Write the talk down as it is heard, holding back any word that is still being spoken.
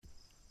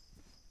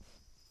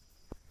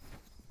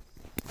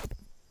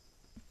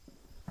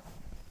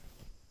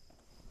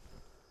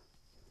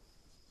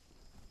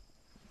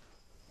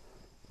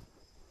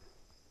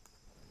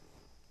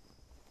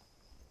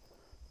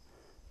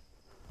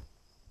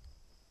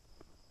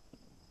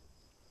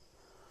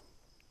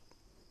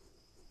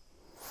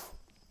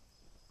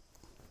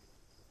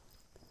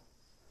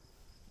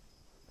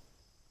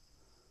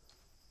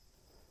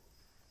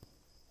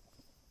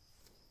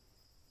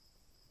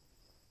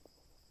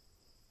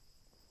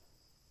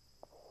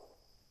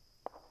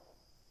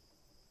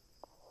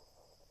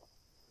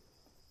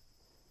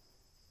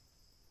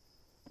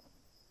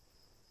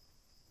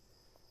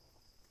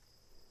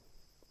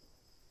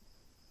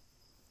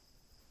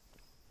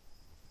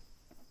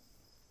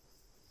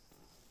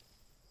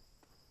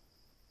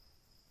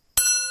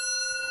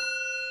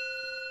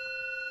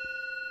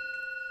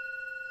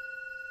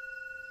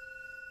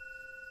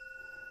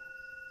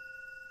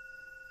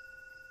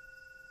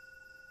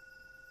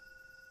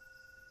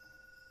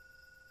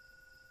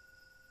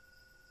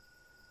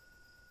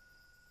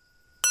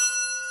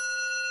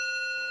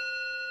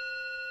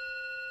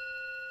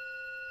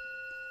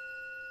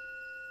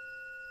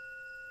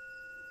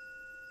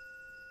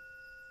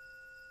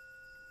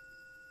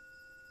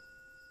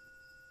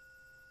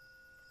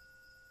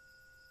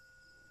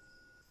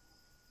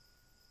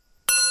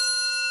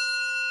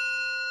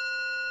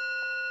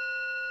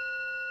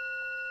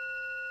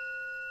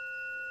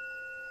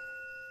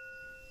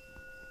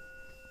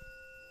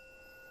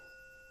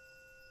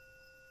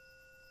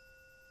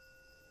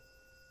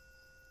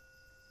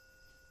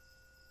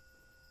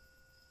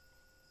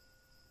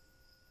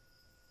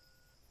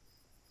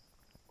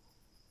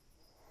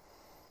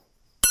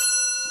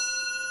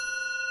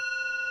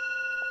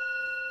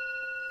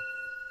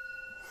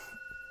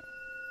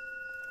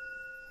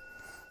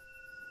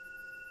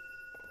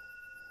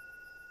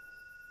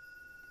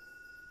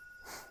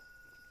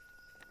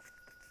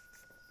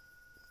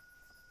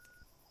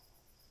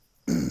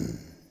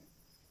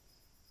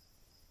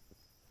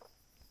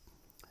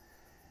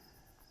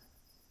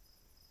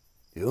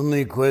The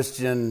only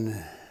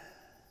question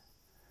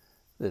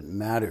that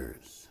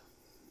matters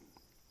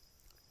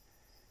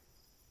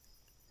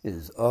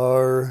is,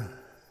 are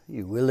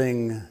you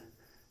willing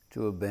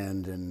to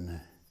abandon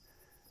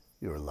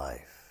your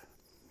life?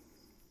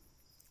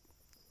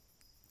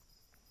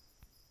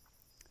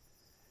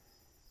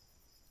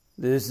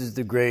 This is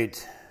the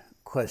great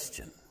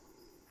question.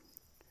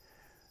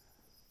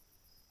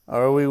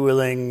 Are we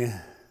willing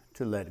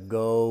to let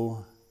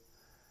go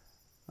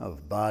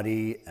of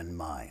body and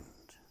mind?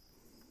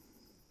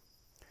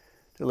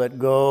 To let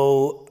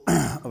go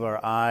of our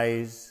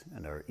eyes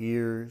and our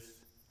ears,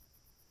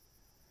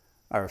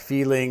 our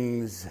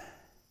feelings,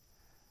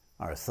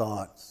 our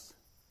thoughts.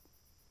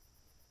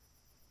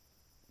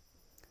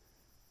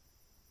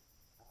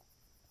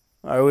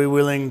 Are we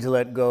willing to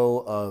let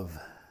go of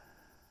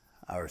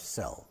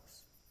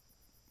ourselves?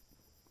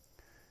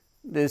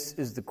 This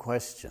is the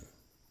question.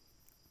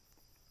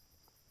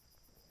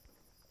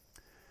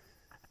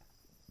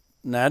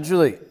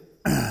 Naturally,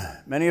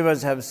 many of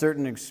us have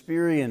certain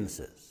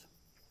experiences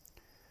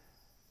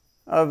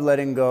of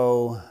letting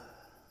go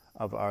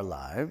of our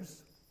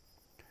lives.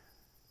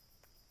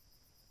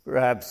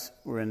 Perhaps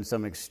we're in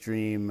some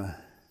extreme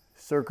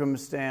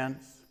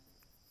circumstance,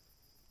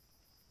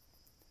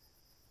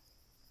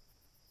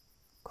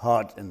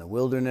 caught in the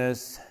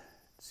wilderness.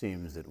 It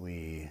seems that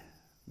we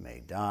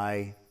may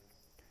die,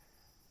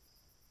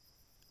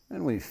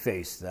 and we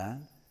face that.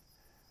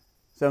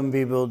 Some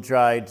people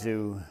try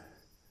to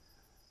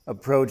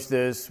approach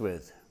this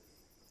with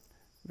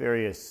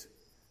various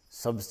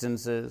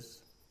substances.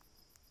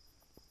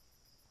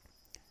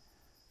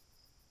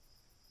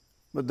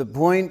 But the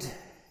point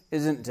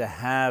isn't to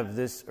have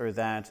this or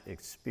that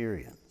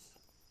experience.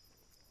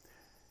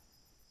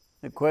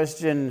 The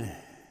question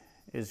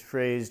is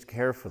phrased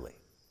carefully.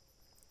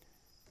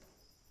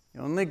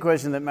 The only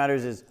question that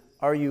matters is,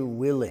 are you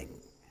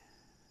willing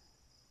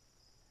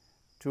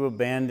to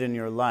abandon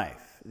your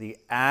life? The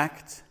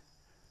act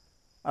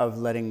of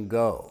letting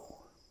go.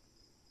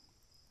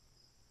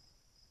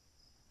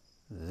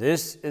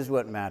 This is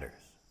what matters.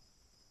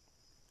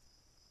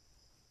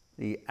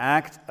 The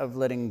act of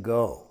letting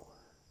go.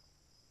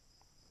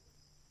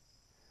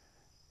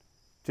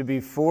 To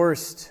be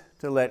forced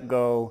to let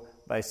go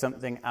by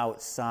something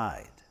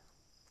outside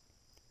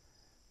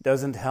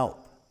doesn't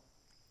help.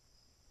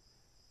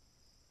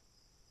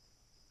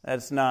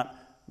 That's not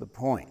the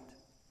point.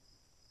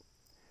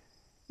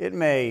 It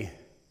may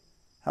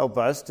help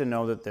us to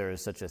know that there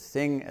is such a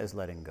thing as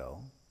letting go.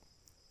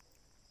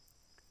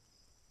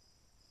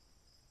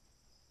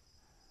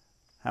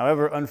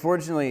 However,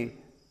 unfortunately,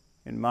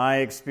 in my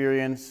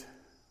experience,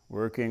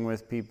 working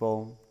with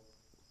people,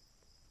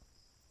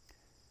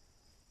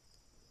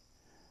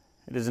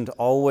 it isn't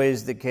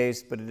always the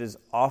case, but it is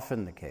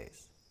often the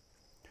case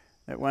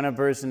that when a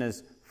person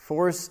is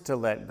forced to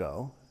let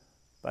go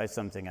by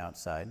something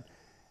outside,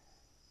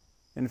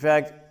 in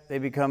fact, they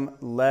become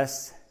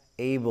less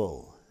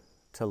able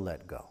to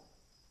let go.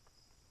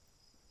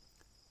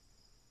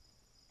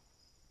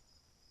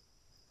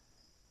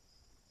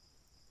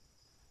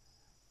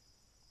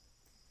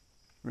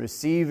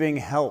 Receiving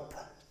help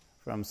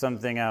from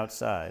something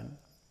outside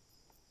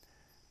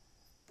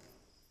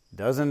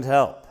doesn't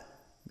help,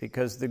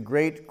 because the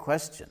great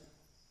question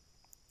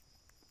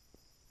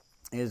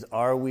is,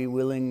 are we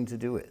willing to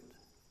do it?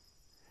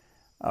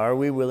 Are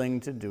we willing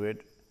to do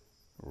it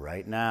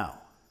right now?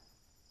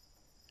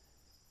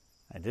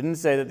 I didn't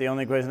say that the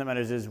only question that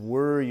matters is,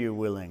 were you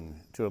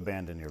willing to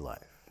abandon your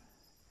life?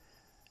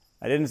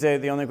 I didn't say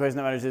that the only question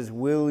that matters is,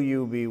 will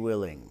you be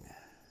willing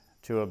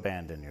to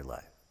abandon your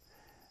life?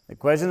 The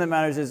question that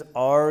matters is,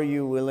 are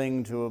you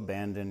willing to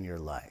abandon your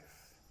life?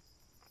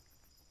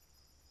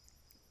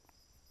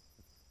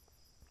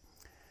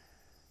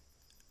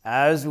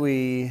 As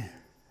we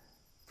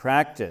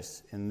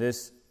practice in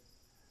this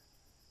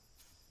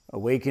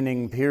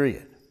awakening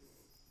period,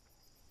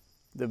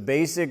 the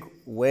basic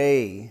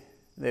way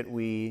that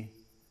we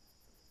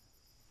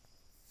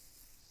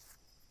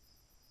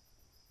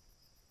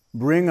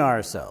bring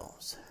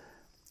ourselves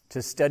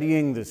to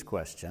studying this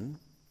question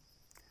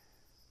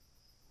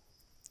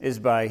is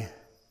by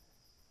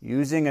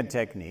using a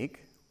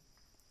technique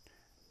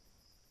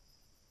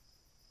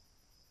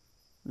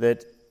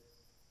that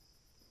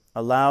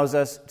allows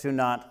us to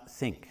not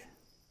think.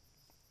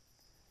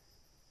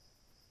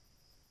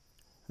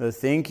 The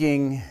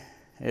thinking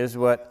is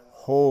what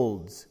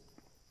holds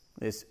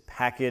this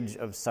package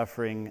of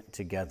suffering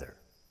together,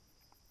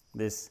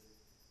 this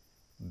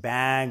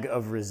bag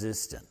of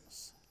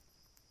resistance.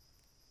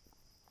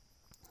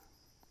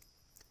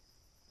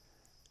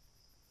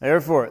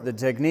 Therefore, the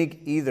technique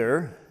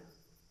either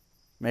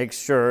makes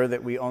sure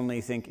that we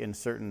only think in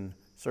certain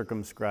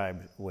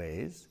circumscribed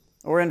ways,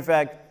 or in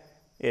fact,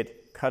 it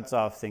cuts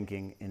off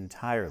thinking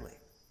entirely.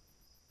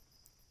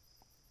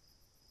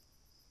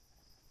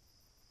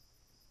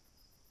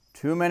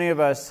 Too many of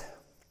us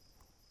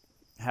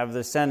have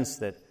the sense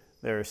that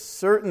there are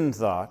certain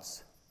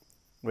thoughts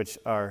which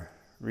are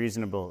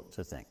reasonable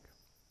to think.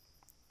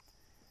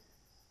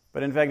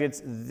 But in fact,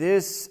 it's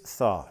this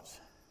thought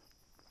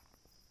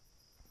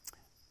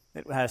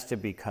It has to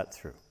be cut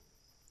through.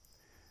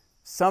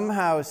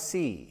 Somehow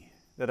see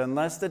that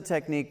unless the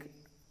technique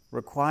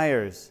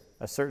requires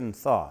a certain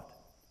thought,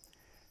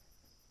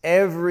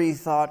 every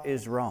thought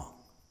is wrong.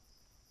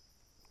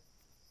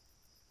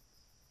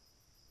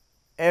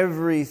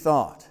 Every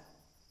thought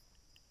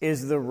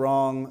is the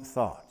wrong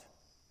thought.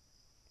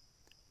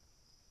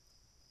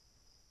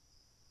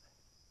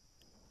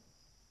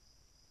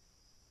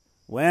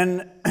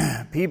 When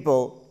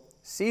people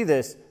see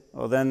this,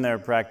 well, then their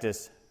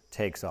practice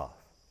takes off.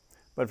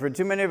 But for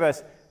too many of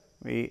us,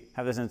 we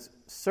have the sense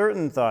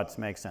certain thoughts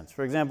make sense.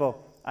 For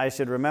example, I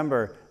should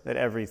remember that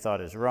every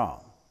thought is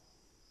wrong.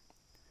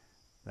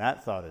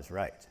 That thought is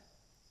right.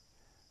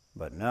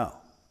 But no.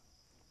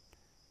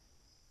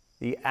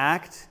 The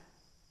act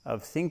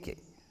of thinking,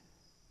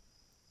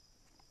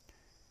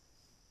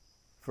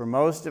 for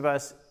most of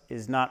us,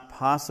 is not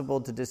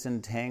possible to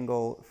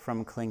disentangle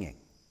from clinging.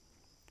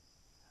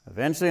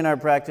 Eventually in our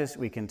practice,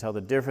 we can tell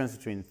the difference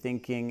between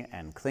thinking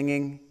and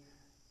clinging,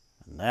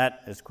 and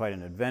that is quite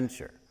an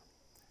adventure.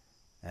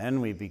 Then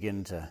we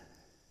begin to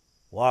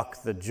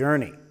walk the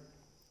journey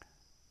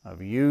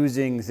of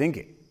using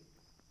thinking.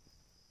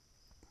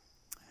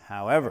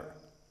 However,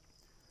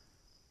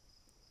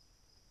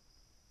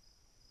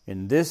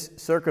 in this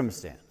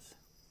circumstance,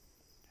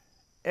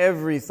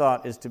 every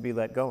thought is to be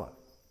let go of.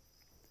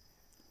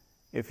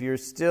 If you're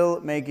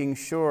still making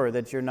sure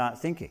that you're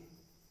not thinking,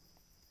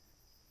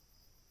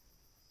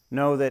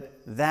 know that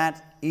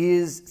that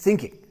is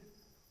thinking.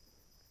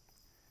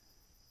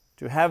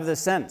 To have the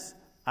sense,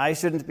 I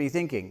shouldn't be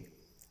thinking,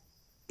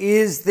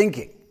 is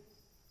thinking.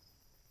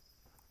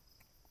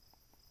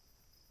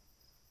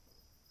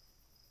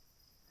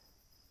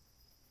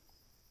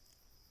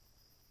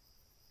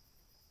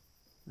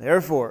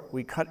 Therefore,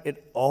 we cut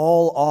it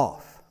all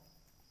off.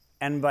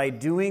 And by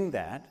doing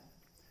that,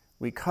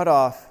 we cut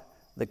off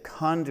the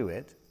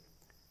conduit,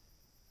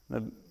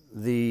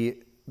 the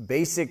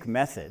basic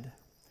method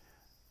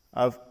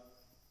of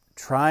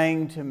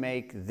trying to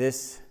make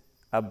this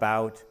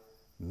about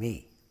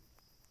me.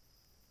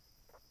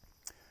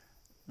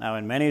 Now,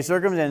 in many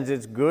circumstances,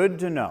 it's good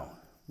to know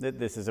that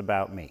this is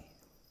about me.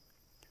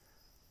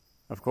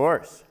 Of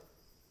course,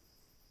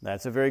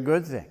 that's a very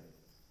good thing.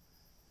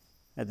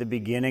 At the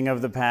beginning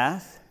of the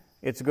path,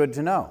 it's good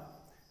to know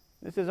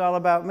this is all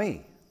about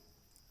me.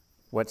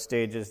 What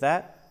stage is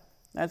that?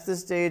 That's the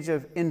stage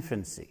of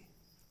infancy.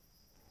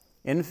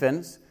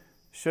 Infants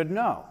should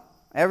know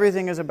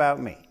everything is about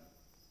me.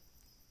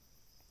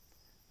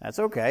 That's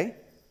okay.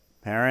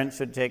 Parents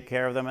should take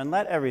care of them and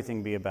let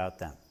everything be about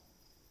them.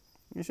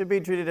 You should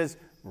be treated as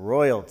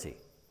royalty.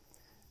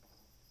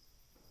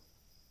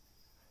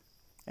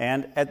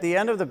 And at the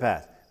end of the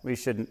path, we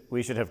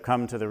should have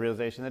come to the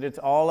realization that it's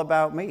all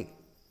about me.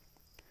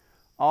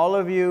 All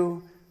of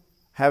you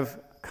have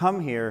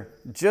come here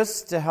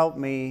just to help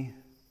me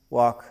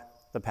walk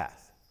the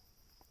path.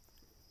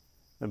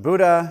 The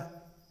Buddha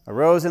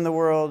arose in the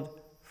world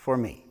for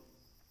me,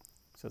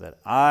 so that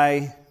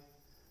I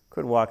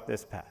could walk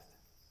this path.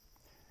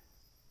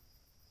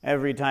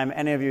 Every time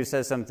any of you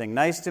says something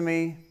nice to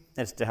me,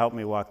 it's to help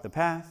me walk the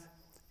path.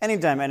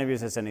 Anytime any of you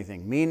says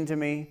anything mean to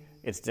me,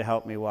 it's to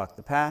help me walk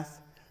the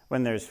path.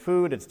 When there's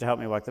food, it's to help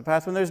me walk the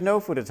path. When there's no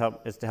food,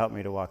 it's to help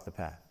me to walk the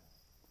path.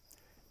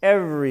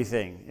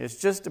 Everything is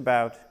just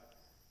about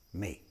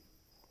me.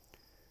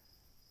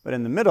 But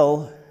in the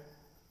middle,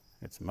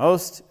 it's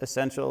most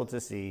essential to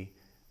see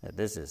that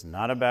this is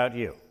not about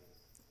you.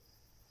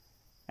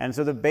 And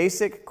so the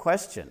basic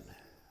question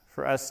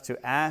for us to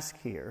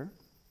ask here,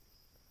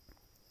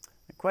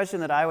 the question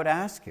that I would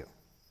ask you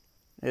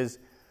is,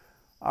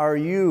 are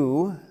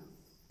you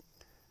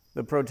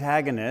the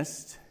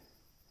protagonist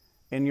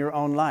in your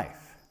own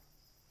life?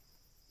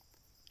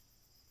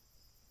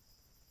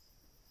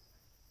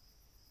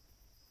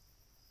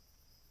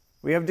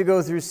 We have to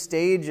go through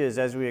stages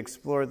as we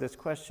explore this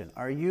question.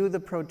 Are you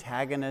the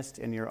protagonist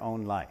in your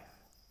own life?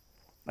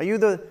 Are you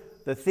the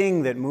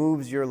thing that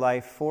moves your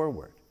life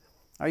forward?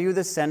 Are you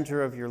the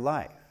center of your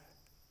life?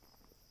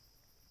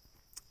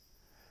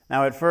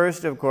 Now, at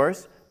first, of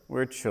course,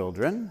 we're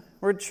children.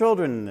 We're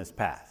children in this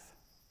path.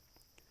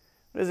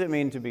 What does it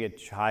mean to be a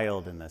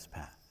child in this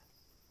path?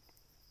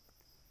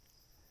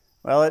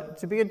 Well,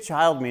 to be a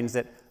child means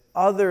that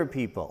other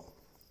people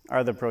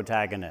are the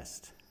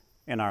protagonist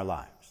in our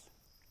lives.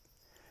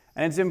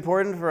 And it's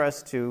important for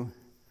us to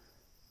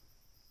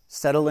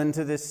settle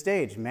into this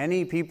stage.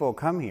 Many people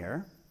come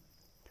here,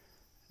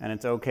 and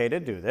it's okay to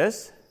do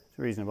this, it's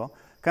reasonable,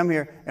 come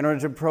here in order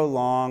to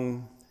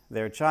prolong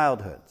their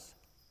childhoods.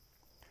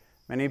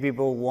 Many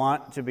people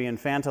want to be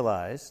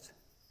infantilized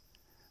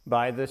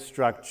by the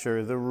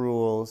structure, the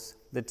rules,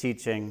 the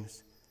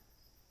teachings,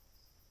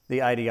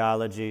 the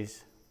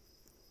ideologies.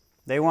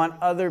 They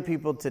want other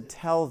people to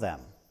tell them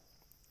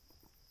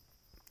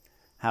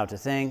how to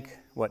think,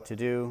 what to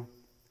do,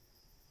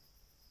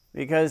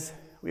 because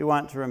we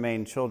want to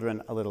remain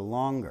children a little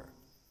longer.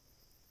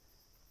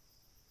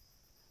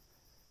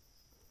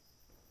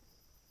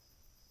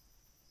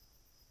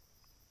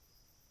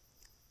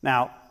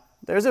 Now,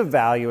 there's a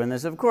value in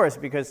this, of course,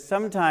 because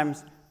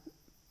sometimes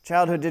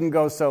childhood didn't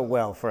go so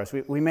well for us.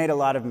 We made a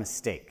lot of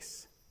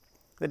mistakes.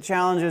 The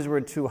challenges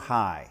were too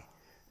high,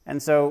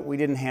 and so we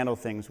didn't handle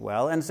things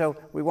well, and so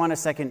we want a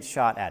second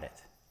shot at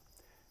it.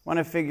 We want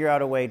to figure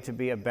out a way to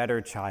be a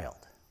better child.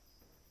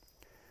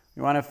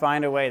 We want to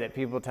find a way that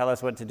people tell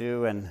us what to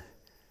do, and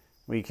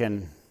we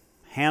can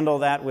handle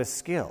that with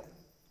skill.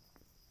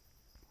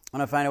 We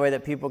want to find a way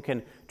that people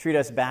can treat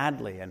us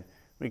badly, and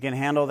we can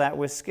handle that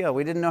with skill.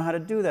 We didn't know how to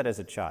do that as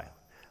a child.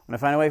 We want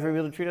to find a way for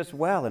people to treat us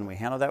well, and we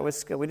handle that with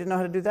skill. We didn't know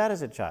how to do that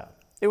as a child.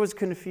 It was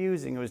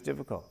confusing. It was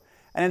difficult.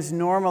 And it's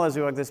normal as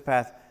we walk this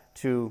path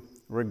to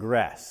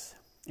regress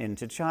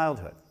into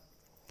childhood.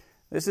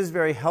 This is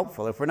very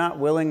helpful. If we're not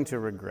willing to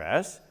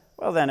regress,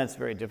 well, then it's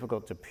very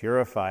difficult to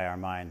purify our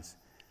minds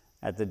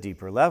at the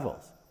deeper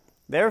levels.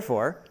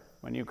 Therefore,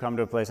 when you come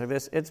to a place like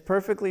this, it's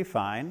perfectly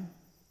fine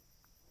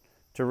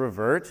to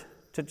revert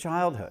to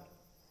childhood.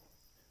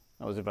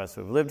 Those of us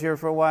who have lived here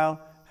for a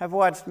while have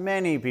watched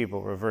many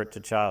people revert to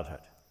childhood.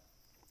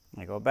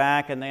 They go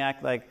back and they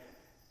act like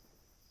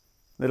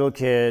little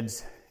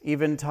kids,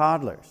 even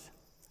toddlers,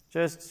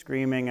 just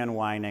screaming and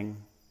whining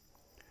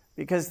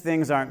because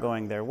things aren't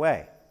going their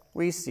way.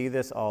 We see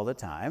this all the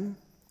time.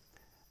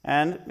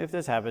 And if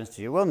this happens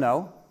to you, well,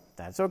 no,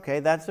 that's okay.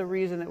 That's the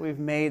reason that we've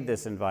made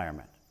this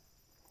environment.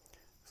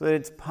 So that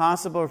it's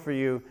possible for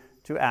you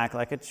to act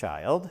like a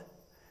child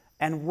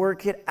and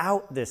work it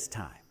out this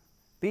time.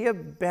 Be a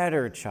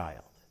better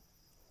child.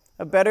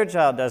 A better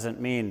child doesn't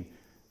mean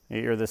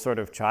you're the sort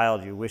of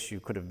child you wish you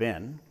could have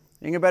been.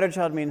 Being a better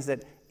child means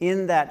that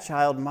in that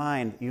child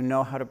mind, you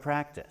know how to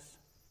practice.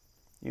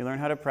 You learn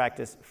how to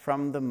practice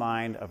from the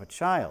mind of a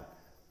child.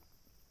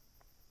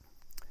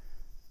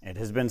 It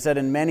has been said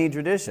in many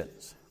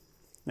traditions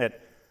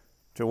that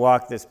to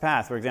walk this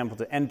path, for example,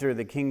 to enter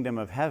the kingdom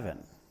of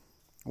heaven,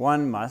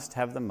 one must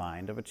have the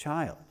mind of a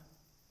child.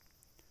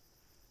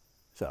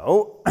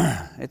 So,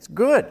 it's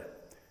good.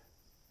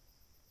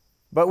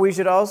 But we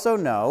should also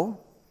know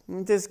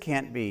this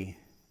can't be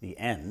the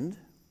end.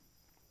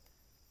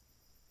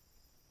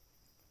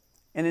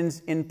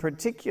 And in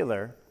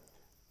particular,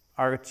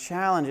 our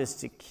challenge is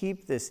to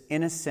keep this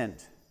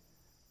innocent,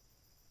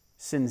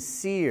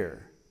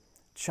 sincere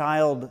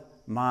child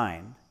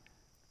mind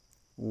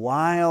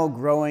while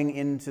growing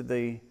into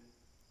the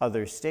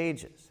other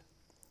stages.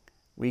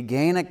 We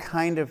gain a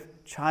kind of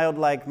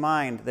childlike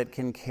mind that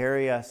can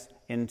carry us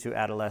into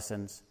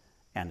adolescence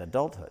and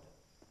adulthood.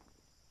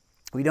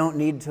 We don't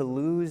need to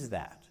lose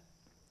that.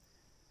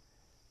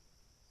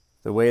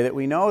 The way that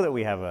we know that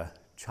we have a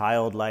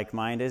childlike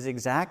mind is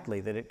exactly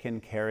that it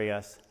can carry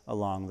us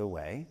along the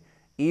way,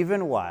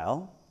 even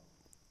while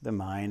the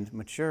mind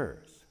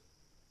matures.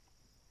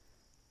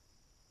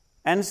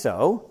 And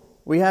so,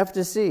 we have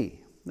to see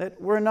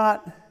that we're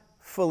not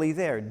fully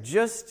there.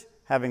 Just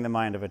having the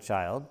mind of a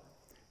child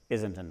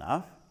isn't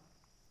enough.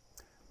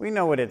 We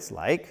know what it's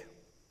like.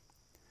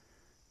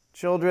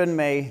 Children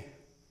may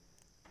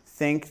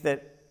think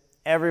that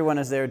everyone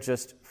is there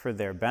just for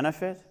their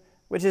benefit,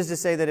 which is to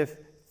say that if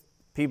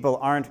people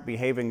aren't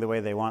behaving the way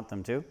they want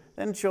them to,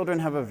 then children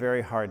have a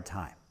very hard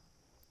time.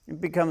 It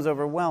becomes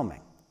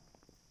overwhelming.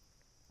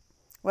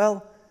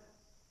 Well,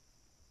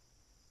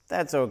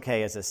 that's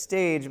okay as a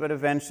stage, but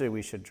eventually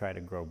we should try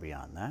to grow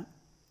beyond that.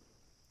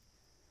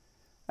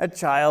 A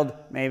child,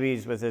 maybe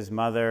he's with his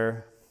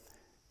mother,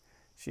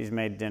 she's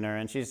made dinner,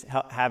 and she's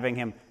having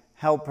him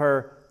help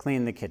her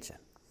clean the kitchen.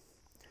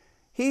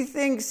 He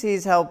thinks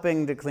he's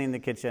helping to clean the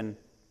kitchen,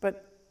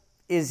 but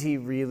is he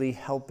really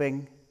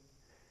helping?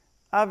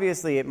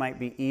 Obviously, it might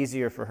be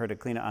easier for her to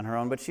clean it on her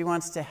own, but she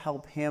wants to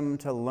help him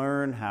to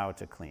learn how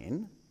to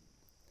clean.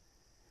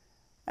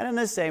 And in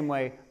the same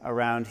way,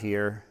 around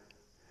here,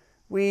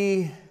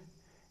 we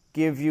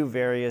give you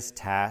various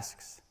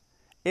tasks.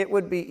 It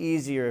would be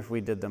easier if we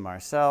did them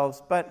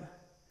ourselves,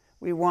 but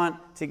we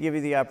want to give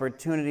you the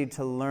opportunity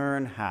to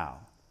learn how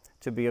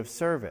to be of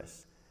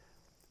service,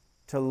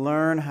 to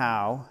learn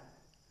how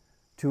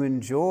to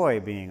enjoy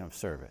being of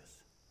service.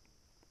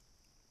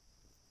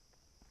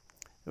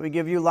 We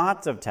give you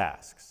lots of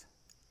tasks,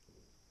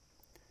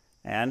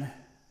 and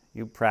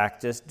you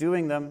practice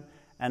doing them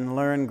and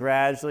learn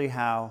gradually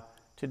how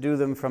to do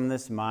them from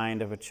this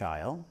mind of a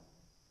child.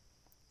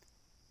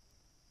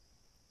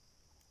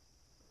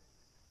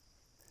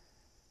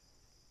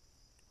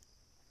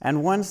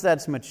 And once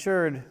that's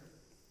matured,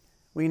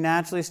 we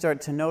naturally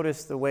start to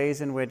notice the ways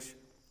in which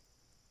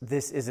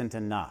this isn't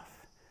enough.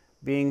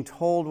 Being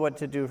told what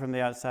to do from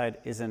the outside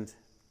isn't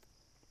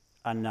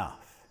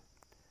enough.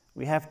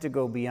 We have to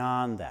go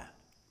beyond that.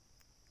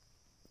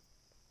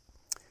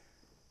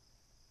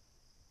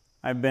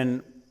 I've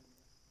been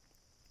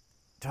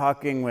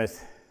talking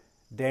with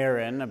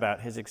Darren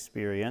about his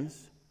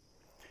experience.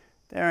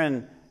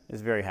 Darren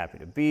is very happy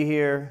to be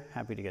here,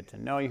 happy to get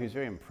to know you. He's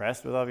very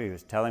impressed with all of you. He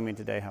was telling me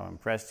today how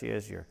impressed he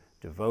is. Your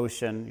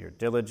devotion, your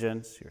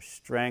diligence, your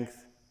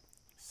strength,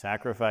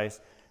 sacrifice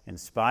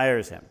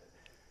inspires him.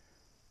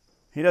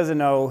 He doesn't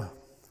know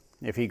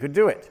if he could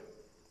do it.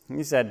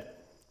 He said,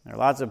 there are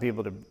lots of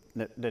people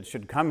that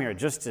should come here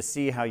just to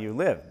see how you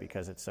live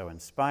because it's so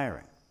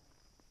inspiring.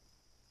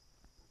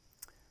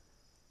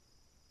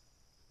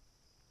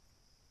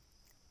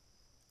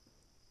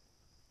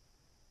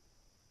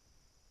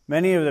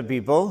 Many of the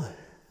people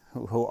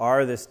who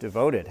are this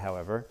devoted,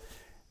 however,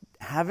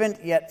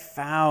 haven't yet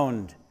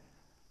found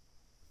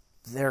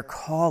their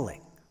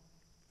calling.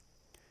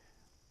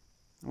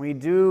 We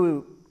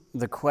do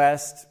the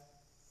quest.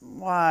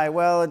 Why?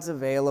 Well, it's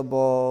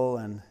available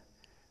and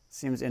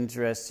seems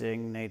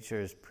interesting.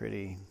 Nature is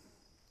pretty.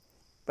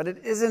 But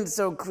it isn't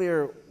so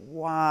clear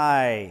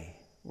why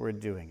we're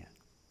doing it.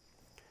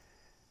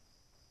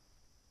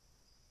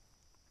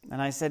 And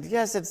I said,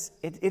 yes,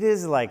 it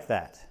is like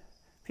that.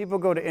 People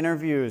go to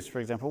interviews, for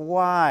example.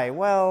 Why?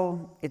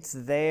 Well, it's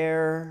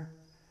there.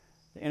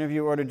 The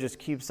interview order just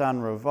keeps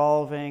on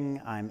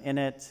revolving. I'm in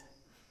it.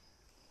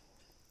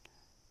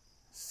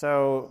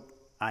 So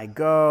I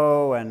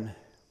go, and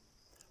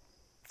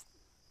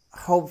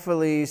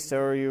hopefully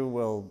Soryu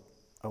will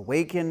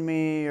awaken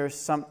me or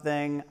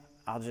something.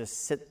 I'll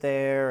just sit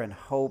there and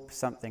hope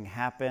something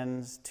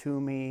happens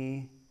to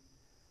me.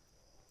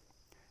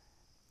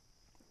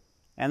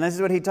 And this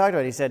is what he talked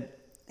about. He said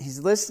he's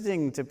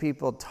listening to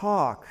people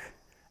talk,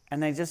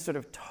 and they just sort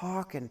of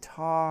talk and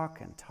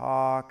talk and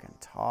talk and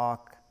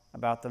talk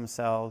about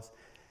themselves.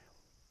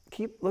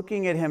 Keep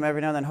looking at him every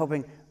now and then,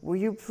 hoping, will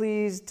you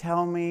please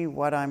tell me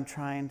what I'm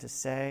trying to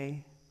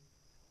say?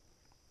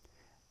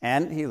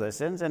 And he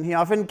listens, and he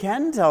often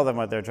can tell them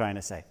what they're trying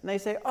to say. And they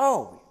say,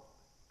 oh,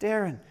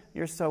 Darren,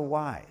 you're so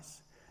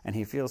wise. And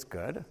he feels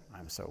good.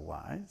 I'm so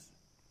wise.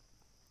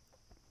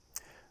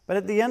 But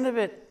at the end of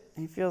it,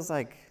 he feels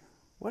like,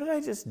 what did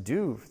I just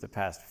do for the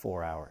past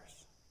 4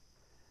 hours?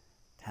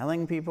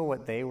 Telling people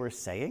what they were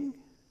saying?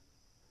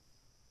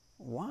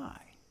 Why?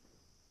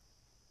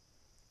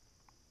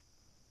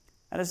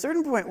 At a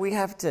certain point, we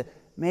have to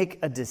make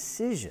a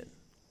decision.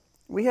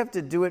 We have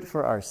to do it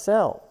for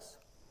ourselves.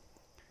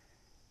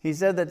 He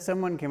said that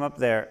someone came up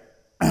there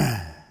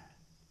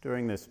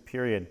during this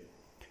period,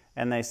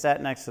 and they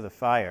sat next to the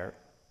fire,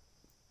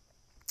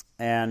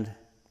 and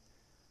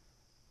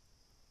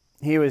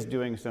he was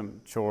doing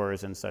some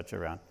chores and such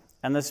around.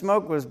 And the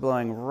smoke was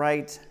blowing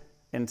right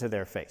into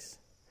their face.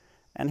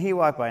 And he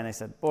walked by and they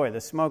said, boy, the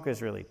smoke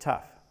is really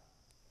tough.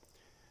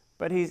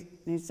 But he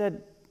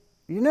said,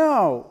 you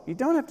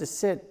don't have to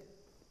sit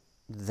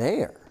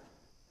there.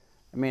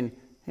 I mean,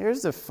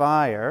 here's the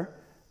fire.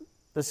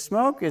 The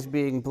smoke is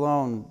being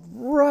blown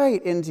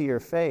right into your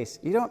face.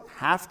 You don't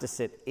have to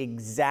sit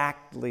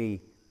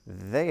exactly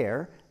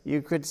there.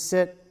 You could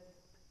sit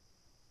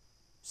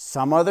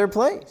some other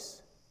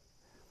place.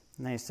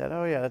 And they said,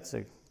 oh yeah, that's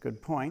a good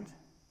point.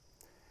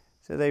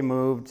 So they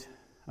moved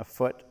a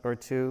foot or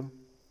two,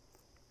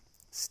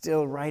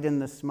 still right in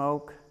the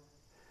smoke.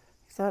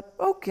 He thought,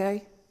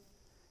 okay,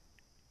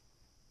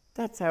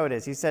 that's how it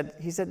is. He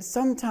said,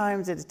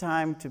 sometimes it's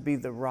time to be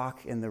the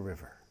rock in the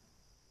river.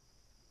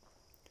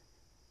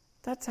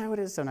 That's how it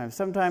is sometimes.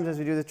 Sometimes as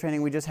we do this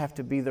training, we just have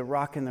to be the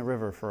rock in the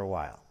river for a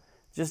while.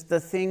 Just the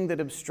thing that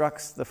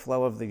obstructs the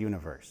flow of the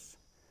universe.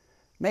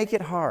 Make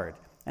it hard.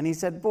 And he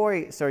said,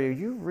 boy, Soryu,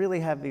 you really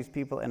have these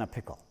people in a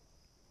pickle.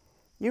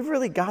 You've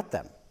really got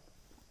them.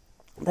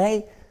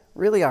 They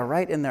really are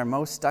right in their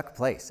most stuck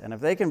place. And if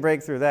they can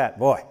break through that,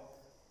 boy,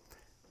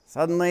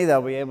 suddenly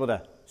they'll be able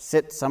to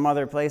sit some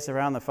other place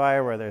around the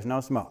fire where there's no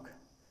smoke.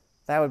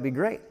 That would be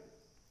great.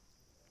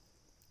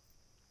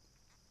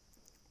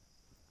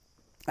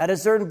 At a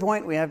certain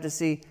point, we have to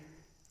see,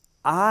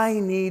 I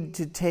need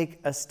to take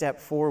a step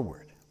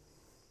forward.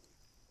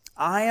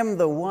 I am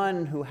the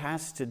one who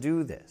has to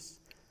do this.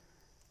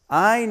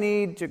 I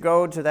need to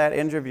go to that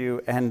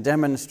interview and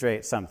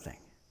demonstrate something,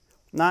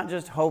 not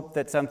just hope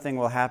that something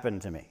will happen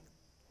to me.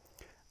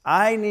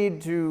 I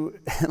need to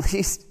at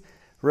least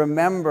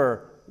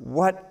remember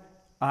what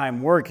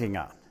I'm working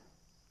on.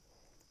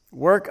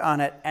 Work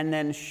on it and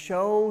then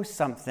show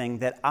something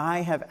that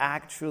I have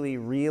actually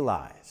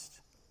realized.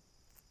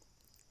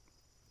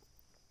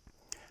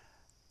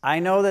 I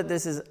know that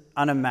this is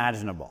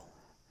unimaginable.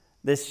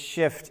 This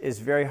shift is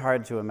very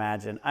hard to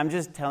imagine. I'm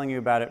just telling you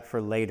about it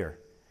for later,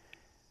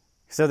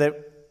 so that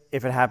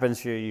if it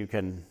happens to you, you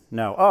can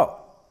know, oh,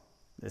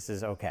 this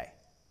is okay.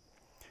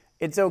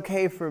 It's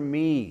okay for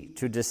me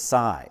to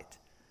decide,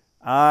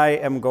 I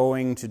am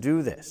going to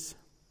do this.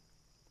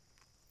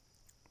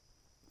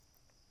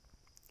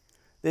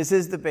 This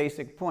is the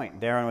basic point.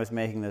 Darren was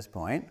making this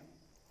point,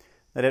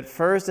 that at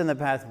first in the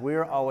path,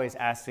 we're always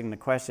asking the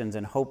questions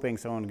and hoping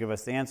someone will give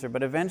us the answer,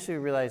 but eventually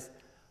we realize,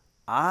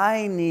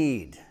 I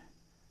need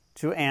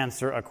to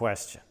answer a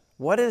question.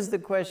 What is the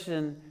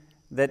question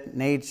that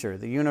nature,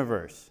 the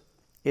universe,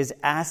 is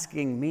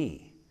asking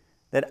me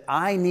that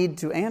I need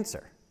to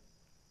answer?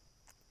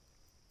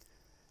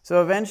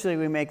 So eventually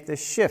we make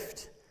this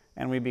shift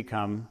and we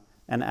become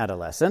an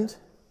adolescent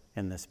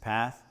in this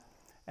path.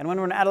 And when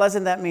we're an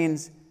adolescent, that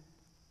means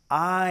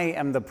I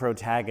am the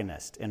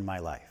protagonist in my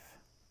life.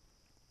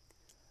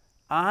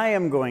 I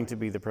am going to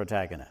be the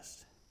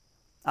protagonist.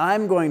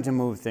 I'm going to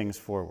move things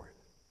forward.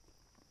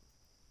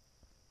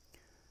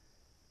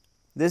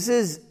 This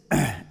is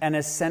an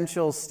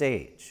essential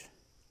stage.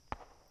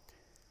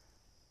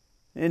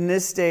 In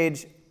this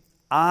stage,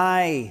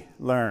 I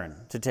learn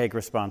to take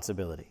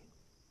responsibility.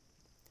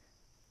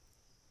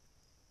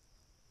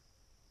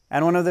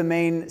 And one of the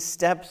main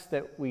steps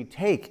that we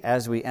take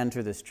as we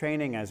enter this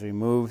training, as we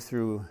move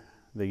through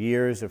the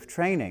years of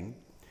training,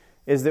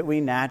 is that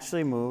we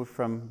naturally move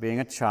from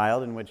being a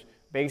child in which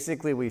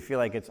basically we feel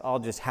like it's all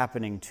just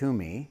happening to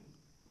me.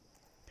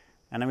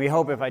 And then we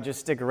hope if I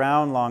just stick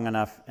around long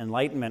enough,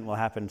 enlightenment will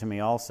happen to me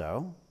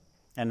also,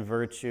 and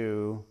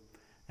virtue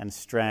and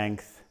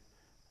strength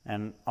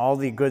and all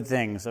the good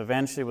things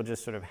eventually will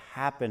just sort of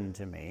happen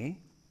to me.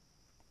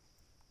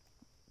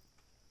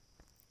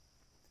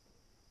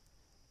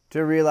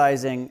 To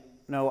realizing,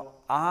 no,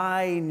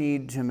 I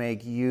need to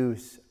make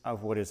use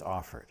of what is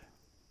offered.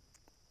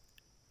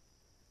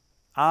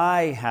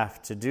 I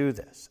have to do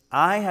this.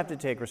 I have to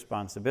take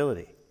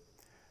responsibility.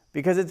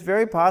 Because it's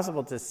very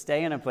possible to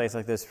stay in a place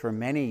like this for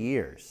many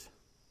years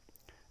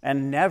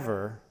and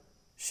never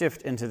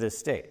shift into this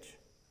stage.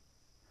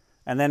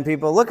 And then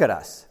people look at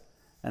us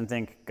and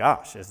think,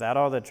 gosh, is that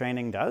all that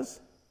training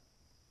does?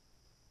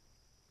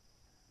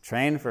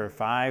 Train for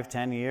 5,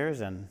 10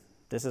 years and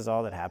this is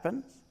all that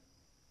happens?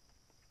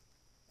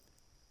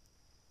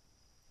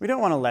 We don't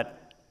want to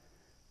let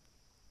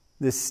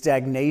this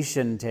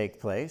stagnation take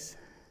place.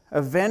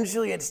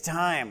 Eventually it's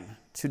time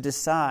to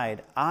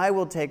decide, I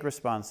will take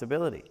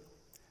responsibility.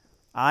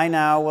 I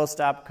now will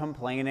stop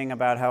complaining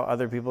about how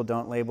other people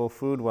don't label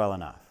food well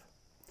enough.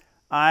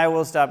 I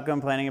will stop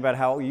complaining about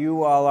how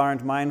you all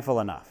aren't mindful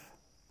enough.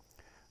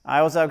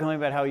 I will stop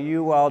complaining about how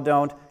you all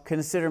don't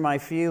consider my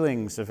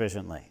feelings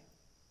sufficiently.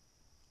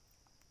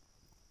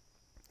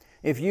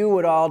 If you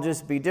would all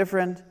just be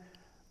different,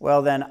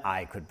 well then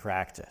I could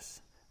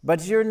practice.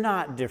 But you're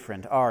not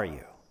different, are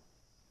you?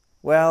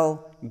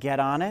 Well, get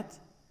on it,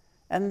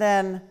 and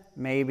then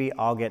maybe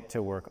I'll get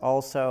to work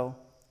also.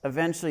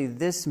 Eventually,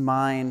 this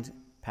mind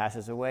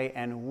passes away,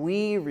 and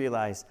we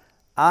realize,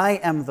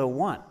 I am the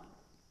one.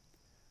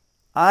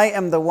 I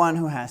am the one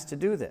who has to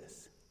do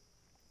this.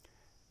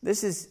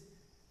 This is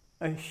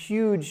a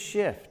huge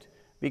shift,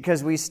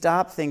 because we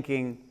stop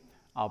thinking,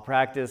 I'll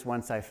practice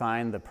once I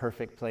find the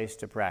perfect place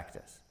to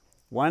practice.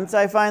 Once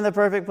I find the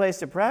perfect place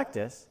to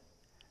practice,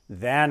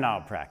 then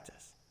I'll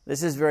practice.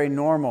 This is very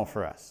normal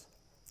for us.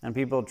 And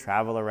people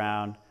travel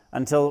around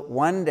until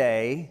one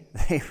day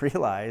they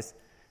realize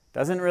it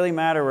doesn't really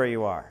matter where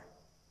you are.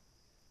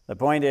 The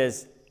point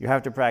is, you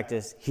have to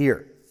practice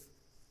here.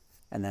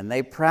 And then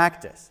they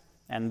practice.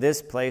 And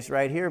this place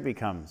right here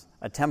becomes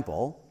a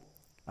temple,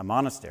 a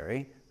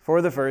monastery,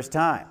 for the first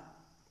time.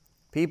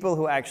 People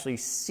who actually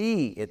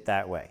see it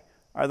that way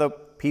are the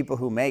people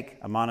who make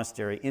a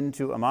monastery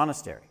into a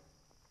monastery.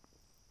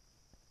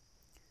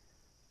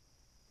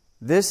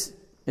 This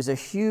is a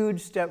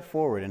huge step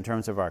forward in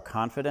terms of our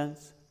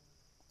confidence,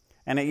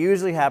 and it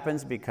usually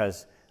happens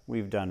because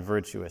we've done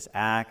virtuous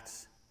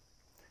acts,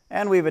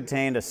 and we've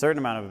attained a certain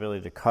amount of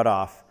ability to cut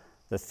off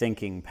the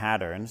thinking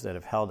patterns that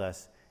have held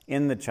us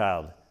in the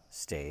child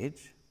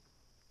stage.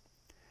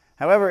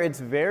 However,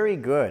 it's very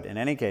good, in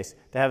any case,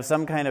 to have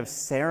some kind of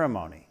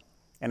ceremony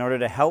in order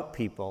to help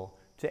people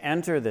to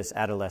enter this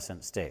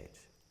adolescent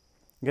stage.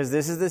 Because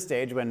this is the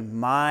stage when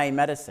my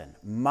medicine,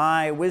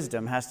 my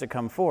wisdom has to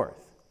come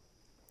forth.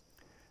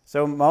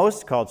 So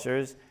most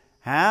cultures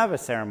have a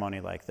ceremony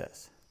like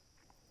this.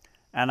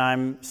 And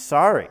I'm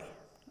sorry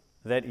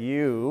that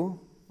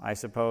you, I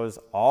suppose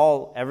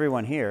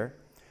everyone here,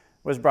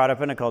 was brought up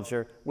in a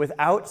culture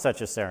without such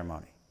a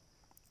ceremony.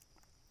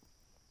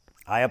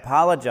 I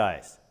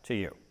apologize to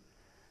you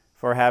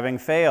for having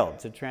failed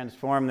to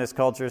transform this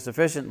culture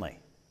sufficiently.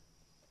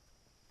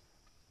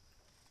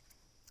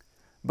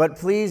 But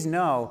please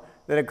know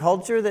that a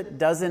culture that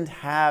doesn't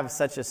have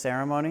such a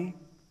ceremony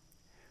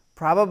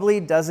probably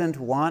doesn't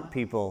want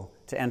people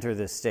to enter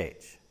this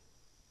stage.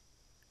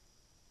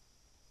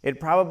 It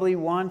probably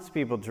wants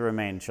people to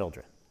remain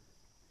children.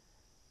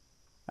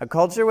 A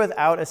culture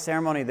without a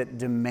ceremony that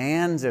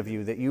demands of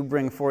you that you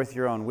bring forth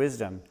your own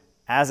wisdom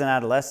as an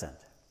adolescent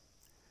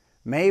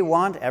may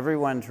want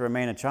everyone to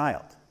remain a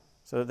child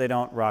so that they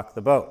don't rock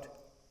the boat.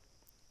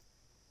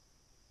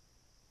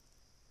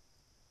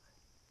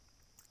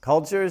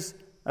 Cultures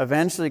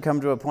eventually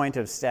come to a point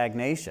of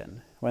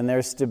stagnation when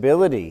their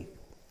stability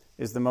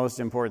is the most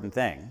important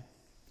thing.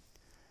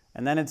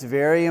 And then it's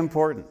very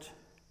important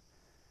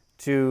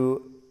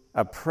to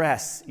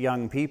oppress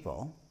young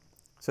people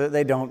so that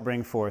they don't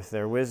bring forth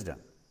their wisdom.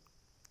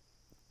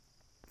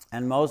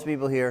 And most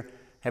people here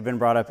have been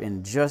brought up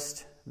in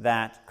just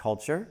that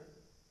culture.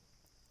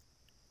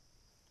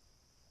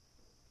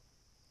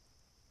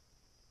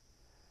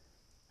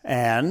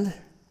 And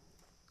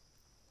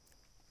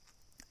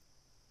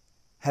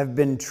have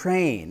been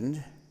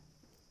trained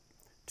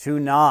to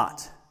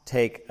not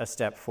take a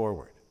step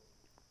forward.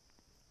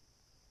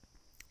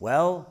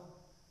 Well,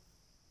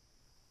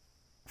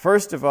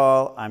 first of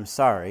all, I'm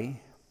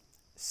sorry.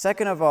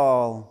 Second of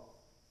all,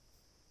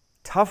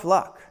 tough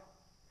luck.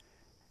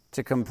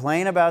 To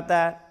complain about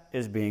that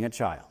is being a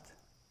child.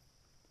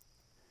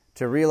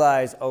 To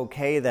realize,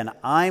 okay, then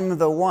I'm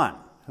the one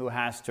who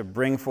has to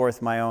bring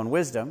forth my own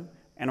wisdom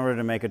in order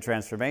to make a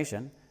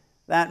transformation,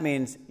 that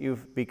means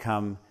you've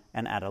become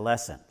an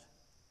adolescent.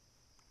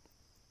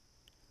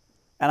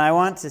 And I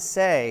want to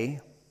say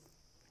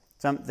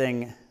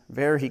something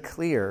very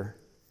clear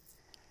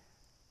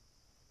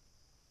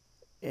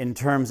in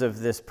terms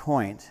of this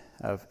point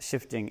of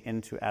shifting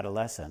into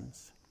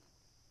adolescence.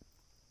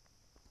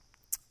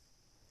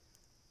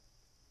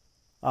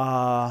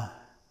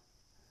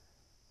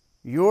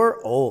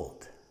 You're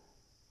old.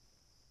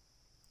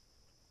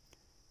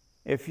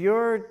 If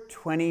you're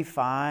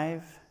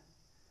 25,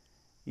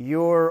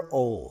 you're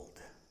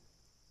old.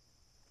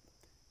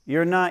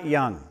 You're not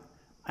young.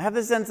 I have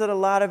the sense that a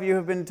lot of you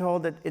have been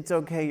told that it's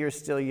okay, you're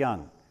still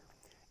young.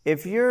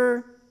 If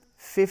you're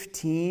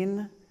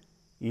 15,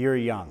 you're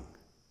young.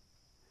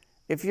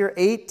 If you're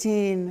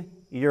 18,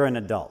 you're an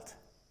adult.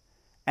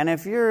 And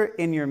if you're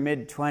in your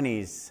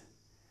mid-20s,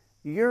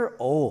 you're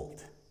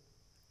old.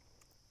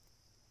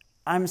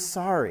 I'm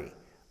sorry,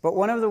 but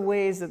one of the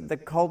ways that the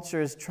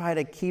cultures try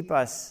to keep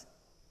us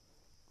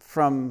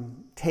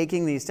from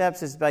taking these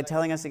steps is by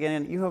telling us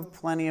again, you have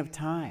plenty of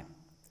time.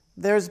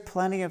 There's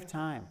plenty of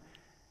time.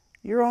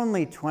 You're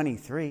only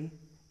 23.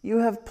 You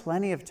have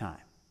plenty of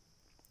time.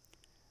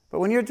 But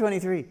when you're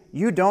 23,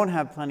 you don't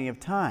have plenty of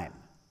time.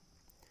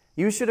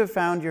 You should have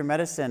found your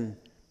medicine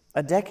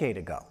a decade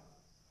ago.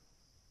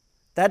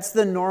 That's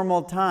the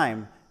normal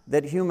time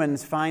that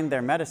humans find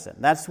their medicine.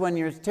 That's when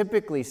you're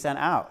typically sent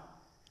out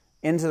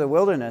into the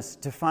wilderness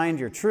to find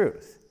your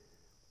truth.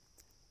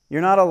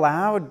 You're not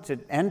allowed to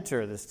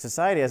enter this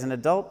society as an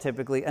adult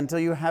typically until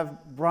you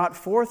have brought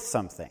forth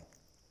something.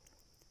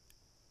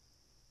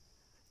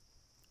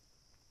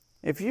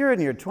 If you're in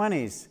your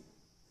 20s,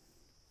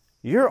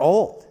 you're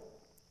old.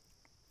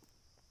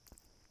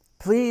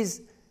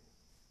 Please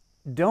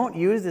don't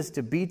use this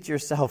to beat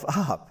yourself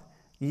up.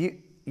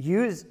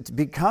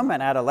 Become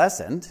an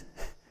adolescent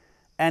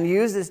and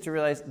use this to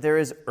realize there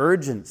is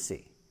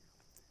urgency.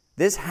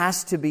 This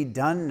has to be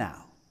done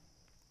now.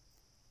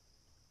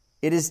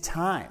 It is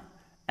time,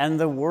 and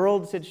the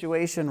world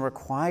situation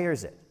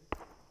requires it.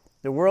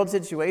 The world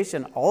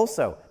situation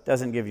also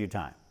doesn't give you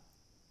time.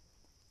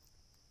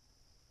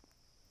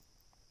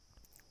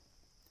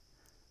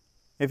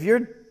 If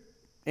you're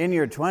in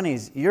your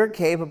 20s, you're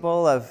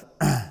capable of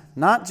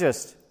not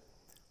just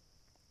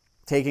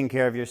taking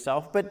care of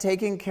yourself, but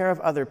taking care of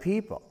other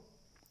people.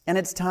 And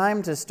it's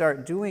time to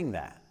start doing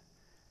that.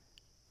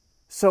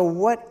 So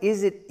what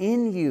is it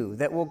in you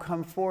that will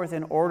come forth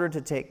in order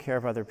to take care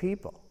of other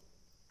people?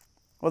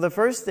 Well, the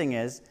first thing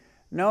is,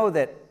 know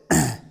that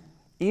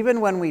even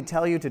when we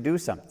tell you to do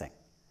something,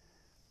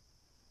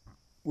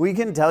 we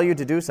can tell you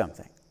to do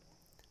something.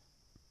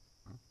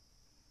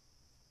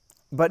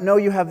 But know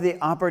you have the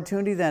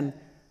opportunity then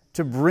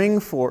to bring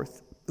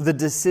forth the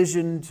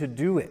decision to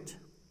do it.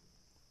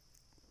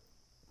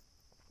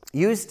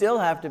 You still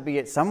have to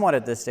be somewhat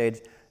at this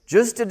stage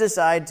just to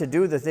decide to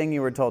do the thing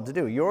you were told to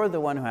do. You're the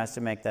one who has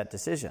to make that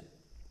decision.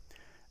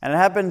 And it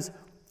happens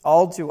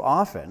all too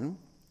often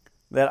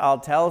that I'll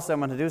tell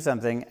someone to do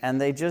something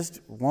and they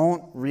just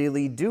won't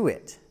really do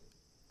it.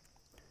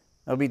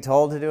 They'll be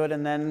told to do it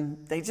and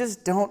then they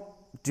just don't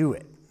do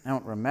it. They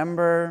don't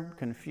remember,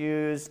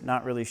 confused,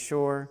 not really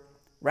sure.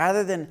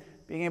 Rather than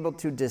being able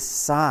to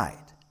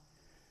decide,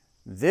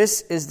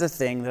 this is the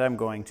thing that I'm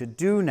going to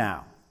do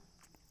now.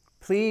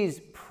 Please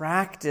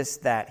practice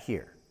that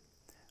here.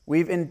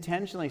 We've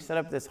intentionally set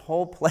up this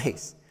whole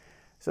place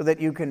so that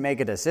you can make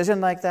a decision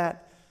like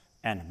that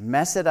and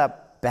mess it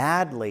up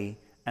badly,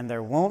 and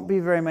there won't be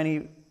very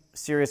many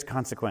serious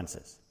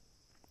consequences.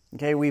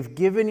 Okay, we've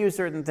given you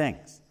certain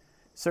things,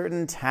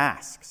 certain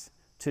tasks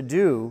to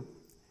do,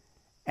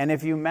 and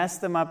if you mess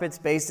them up, it's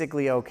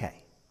basically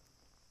okay.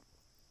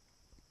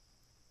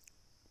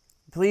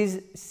 Please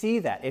see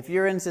that. If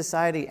you're in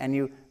society and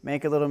you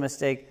make a little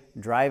mistake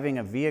driving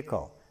a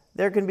vehicle,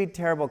 there can be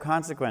terrible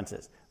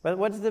consequences. But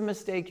what's the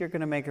mistake you're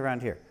going to make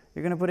around here?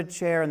 You're going to put a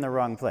chair in the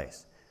wrong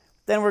place.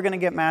 Then we're going to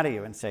get mad at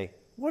you and say,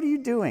 what are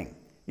you doing?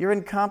 You're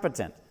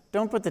incompetent.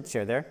 Don't put the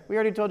chair there. We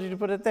already told you to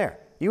put it there.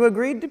 You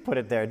agreed to put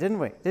it there, didn't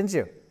we? Didn't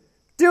you?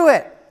 Do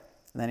it!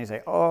 And then you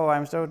say, oh,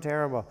 I'm so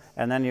terrible.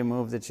 And then you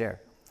move the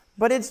chair.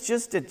 But it's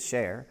just a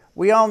chair.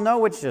 We all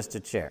know it's just a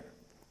chair.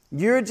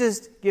 You're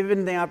just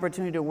given the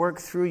opportunity to work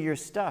through your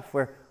stuff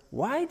where,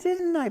 why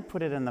didn't I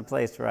put it in the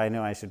place where I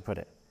knew I should put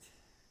it?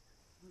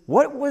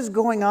 What was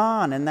going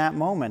on in that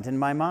moment in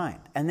my mind?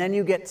 And then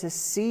you get to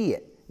see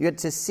it. You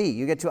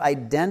get to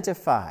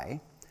identify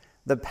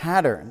the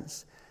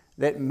patterns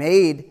that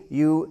made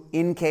you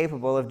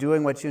incapable of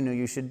doing what you knew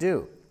you should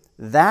do.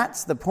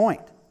 That's the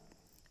point.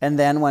 And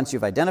then once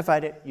you've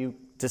identified it, you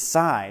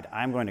decide,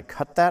 I'm going to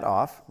cut that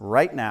off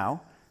right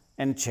now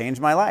and change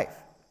my life.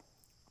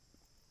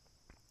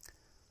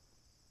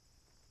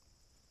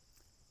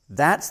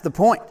 That's the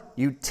point.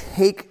 You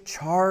take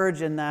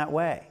charge in that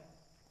way.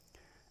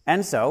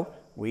 And so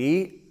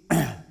we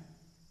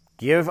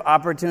give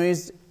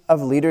opportunities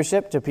of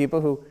leadership to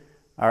people who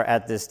are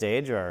at this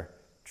stage or are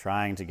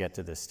trying to get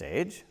to this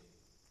stage.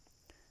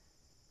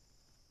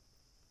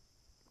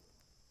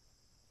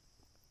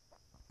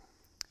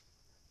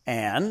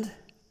 And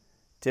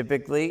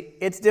typically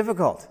it's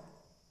difficult.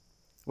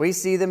 We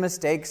see the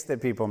mistakes that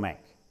people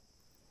make.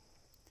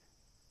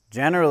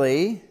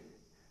 Generally,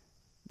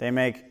 they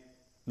make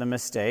the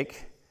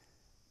mistake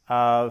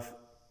of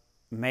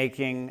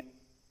making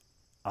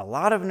a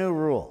lot of new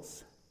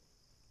rules.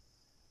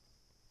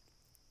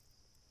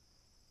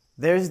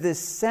 There's this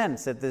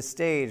sense at this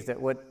stage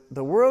that what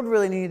the world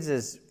really needs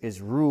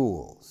is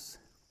rules.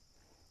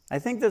 I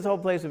think this whole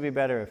place would be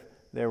better if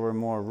there were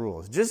more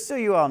rules. Just so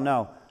you all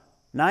know,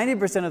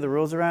 90% of the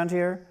rules around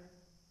here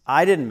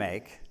I didn't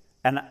make,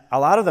 and a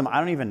lot of them I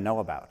don't even know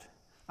about.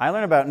 I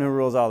learn about new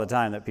rules all the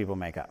time that people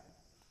make up.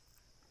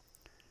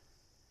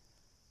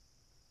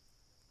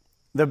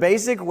 The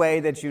basic way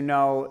that you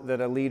know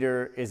that a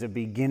leader is a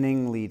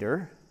beginning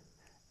leader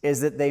is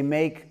that they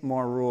make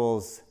more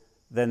rules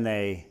than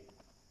they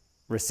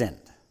rescind,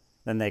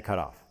 than they cut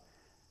off.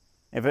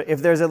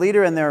 If there's a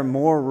leader and there are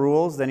more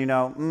rules, then you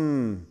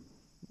know,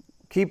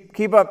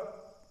 keep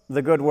up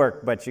the good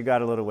work, but you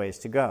got a little ways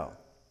to go.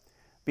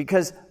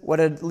 Because what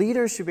a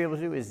leader should be able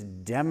to do is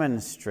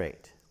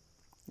demonstrate.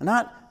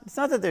 It's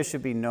not that there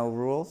should be no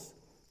rules.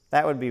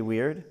 That would be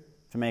weird,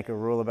 to make a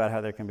rule about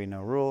how there can be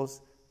no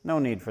rules. No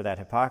need for that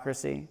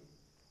hypocrisy.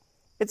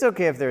 It's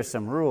okay if there's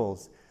some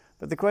rules,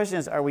 but the question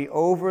is, are we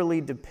overly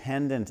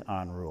dependent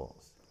on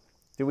rules?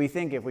 Do we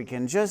think if we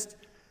can just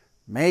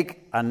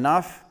make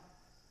enough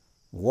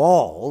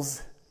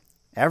walls,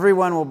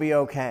 everyone will be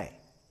okay?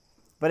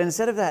 But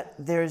instead of that,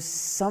 there's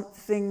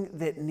something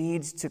that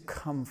needs to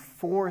come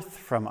forth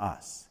from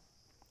us.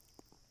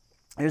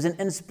 There's an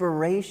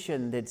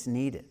inspiration that's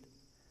needed.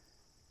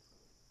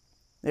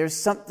 There's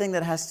something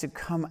that has to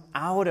come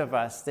out of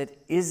us that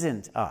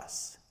isn't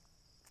us.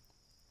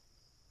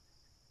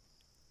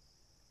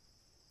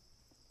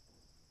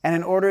 And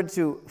in order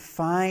to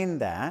find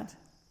that,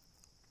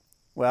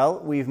 well,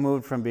 we've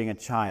moved from being a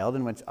child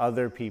in which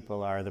other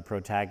people are the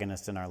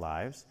protagonist in our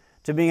lives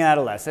to being an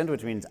adolescent,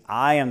 which means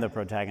I am the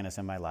protagonist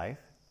in my life.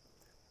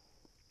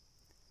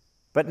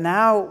 But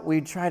now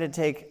we try to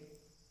take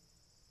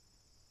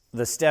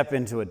the step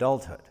into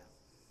adulthood,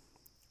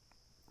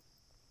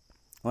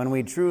 when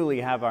we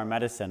truly have our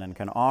medicine and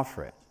can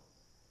offer it,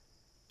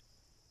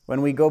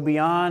 when we go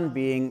beyond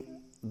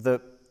being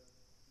the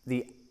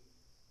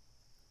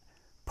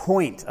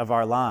point of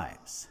our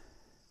lives.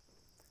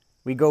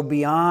 We go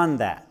beyond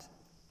that.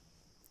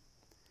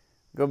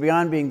 Go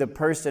beyond being the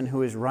person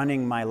who is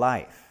running my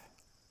life.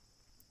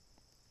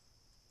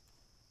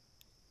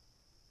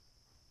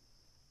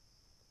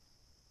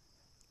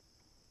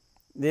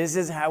 This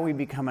is how we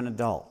become an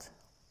adult.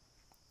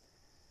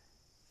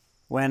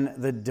 When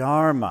the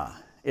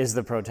Dharma is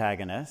the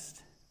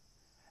protagonist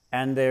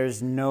and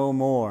there's no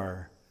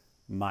more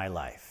my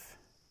life.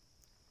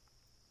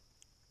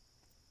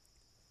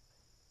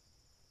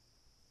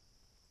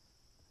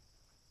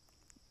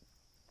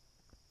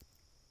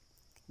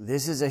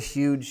 This is a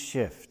huge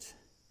shift.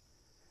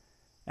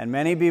 And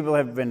many people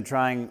have been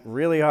trying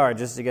really hard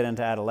just to get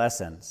into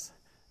adolescence.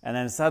 And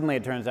then suddenly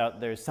it turns out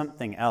there's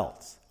something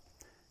else.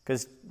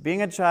 Because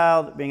being a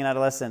child, being an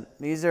adolescent,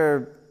 these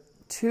are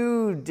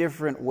two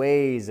different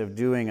ways of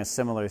doing a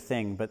similar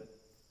thing, but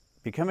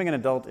becoming an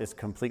adult is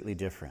completely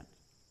different.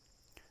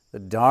 The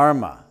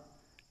Dharma,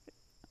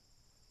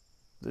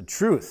 the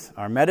truth,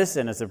 our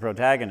medicine is the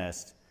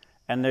protagonist,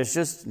 and there's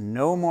just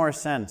no more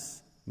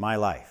sense, my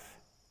life.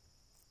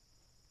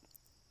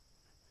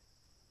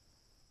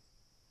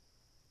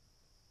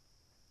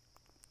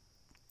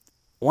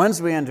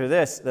 Once we enter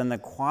this, then the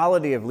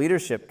quality of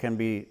leadership can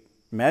be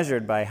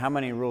measured by how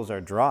many rules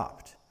are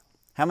dropped.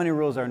 How many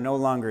rules are no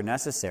longer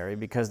necessary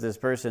because this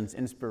person's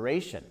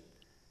inspiration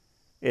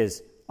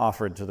is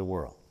offered to the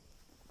world.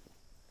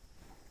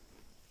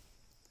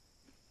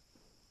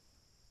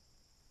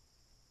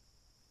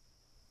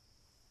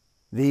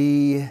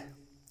 The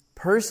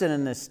person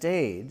in this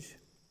stage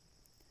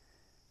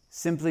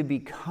simply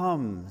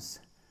becomes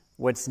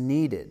what's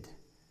needed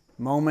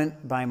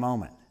moment by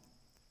moment.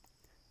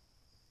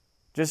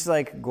 Just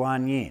like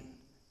Guanyin.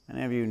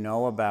 Many of you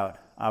know about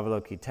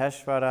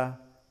Avalokiteshvara.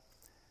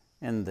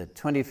 In the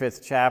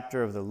 25th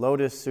chapter of the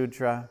Lotus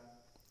Sutra,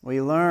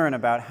 we learn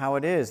about how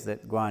it is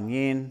that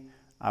Guanyin,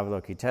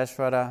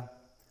 Avalokiteshvara,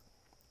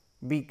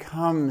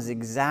 becomes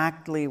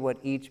exactly what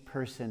each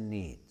person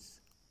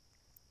needs.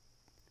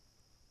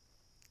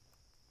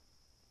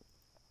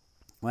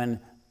 When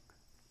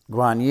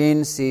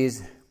Guanyin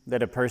sees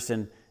that a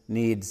person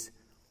needs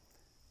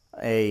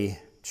a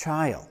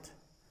child,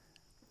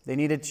 they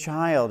need a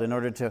child in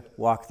order to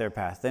walk their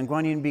path. Then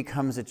Guanyin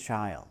becomes a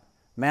child,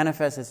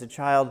 manifests as a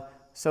child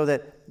so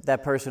that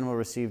that person will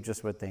receive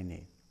just what they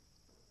need.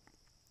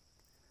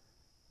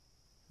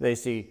 They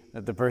see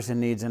that the person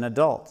needs an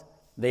adult.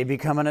 They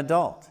become an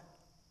adult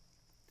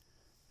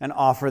and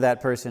offer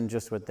that person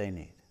just what they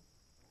need.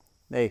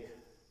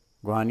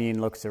 Guanyin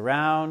looks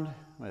around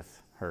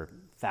with her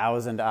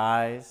 1,000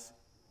 eyes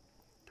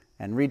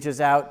and reaches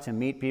out to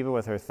meet people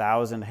with her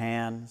 1,000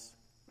 hands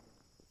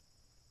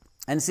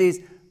and sees,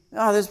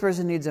 oh, this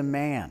person needs a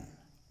man.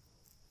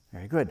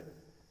 Very good.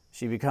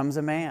 She becomes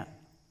a man.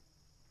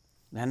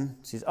 Then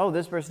sees, oh,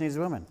 this person needs a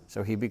woman.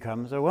 So he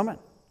becomes a woman.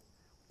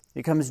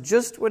 Becomes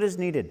just what is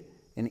needed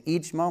in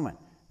each moment.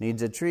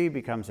 Needs a tree,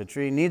 becomes a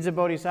tree. Needs a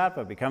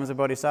bodhisattva, becomes a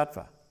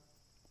bodhisattva.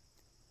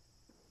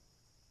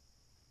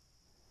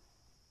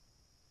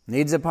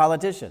 needs a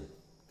politician.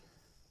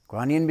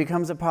 Guan Yin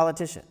becomes a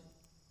politician.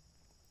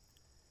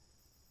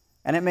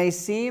 And it may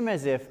seem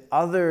as if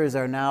others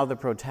are now the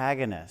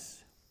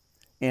protagonists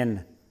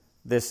in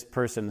this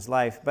person's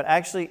life, but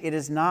actually it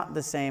is not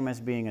the same as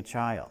being a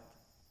child.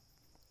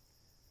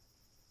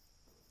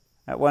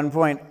 At one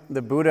point,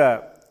 the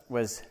Buddha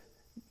was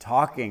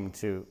talking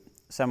to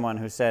someone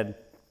who said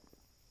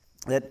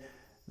that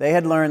they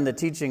had learned the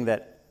teaching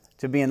that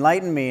to be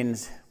enlightened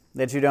means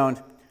that you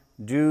don't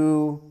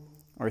do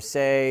or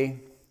say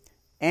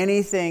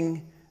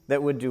anything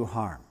that would do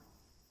harm.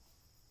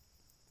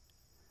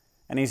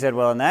 And he said,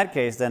 well, in that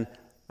case, then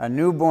a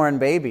newborn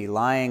baby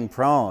lying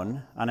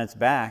prone on its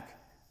back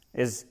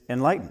is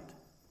enlightened,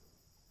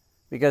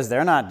 because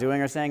they're not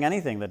doing or saying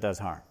anything that does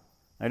harm.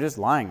 They're just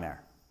lying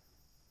there,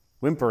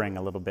 whimpering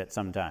a little bit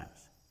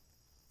sometimes.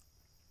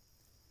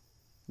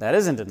 That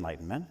isn't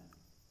enlightenment.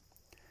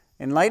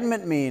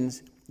 Enlightenment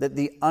means that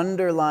the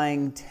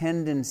underlying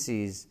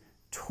tendencies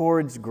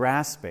towards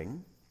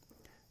grasping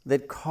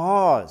that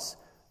cause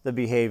the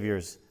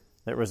behaviors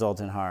that result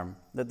in harm,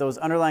 that those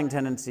underlying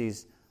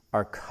tendencies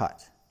are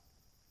cut,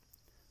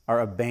 are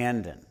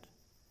abandoned,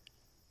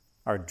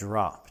 are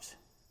dropped,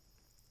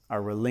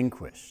 are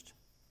relinquished.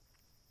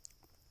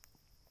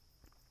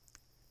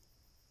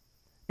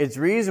 It's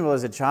reasonable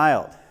as a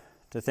child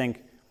to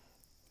think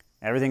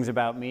everything's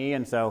about me,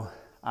 and so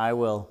I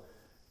will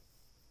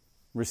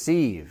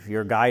receive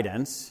your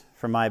guidance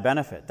for my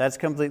benefit. That's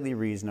completely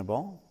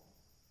reasonable.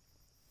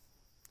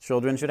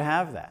 Children should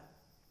have that.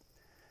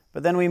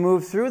 But then we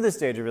move through the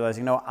stage of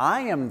realizing, no,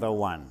 I am the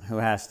one who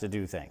has to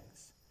do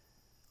things.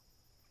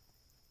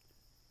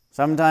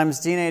 Sometimes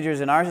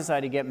teenagers in our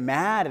society get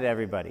mad at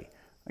everybody.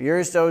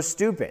 You're so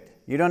stupid.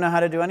 You don't know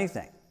how to do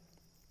anything.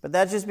 But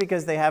that's just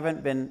because they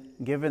haven't been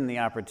given the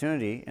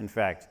opportunity, in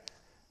fact,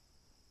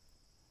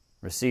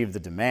 received the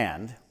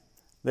demand,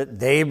 that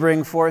they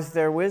bring forth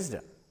their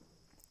wisdom.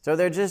 So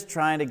they're just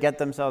trying to get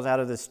themselves out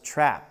of this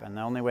trap, and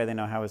the only way they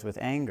know how is with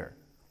anger.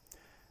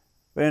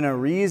 But in a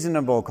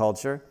reasonable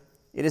culture,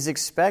 it is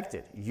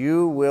expected.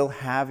 You will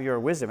have your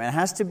wisdom. And it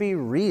has to be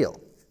real.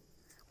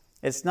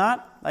 It's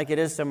not like it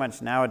is so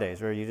much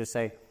nowadays, where you just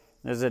say,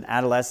 there's an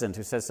adolescent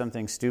who says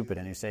something stupid,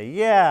 and you say,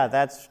 yeah,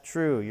 that's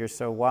true, you're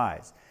so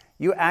wise.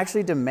 You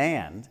actually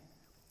demand,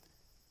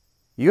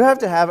 you have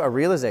to have a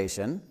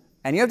realization,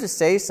 and you have to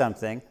say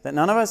something that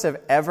none of us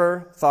have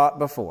ever thought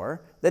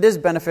before that is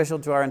beneficial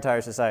to our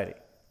entire society.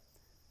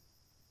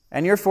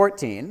 And you're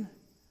 14,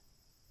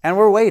 and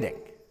we're waiting.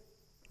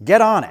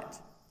 Get on it.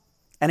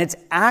 And it's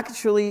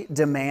actually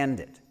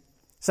demanded.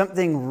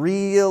 Something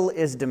real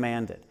is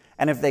demanded.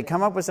 And if they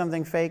come up with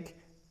something fake,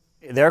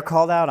 they're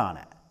called out on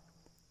it.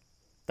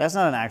 That's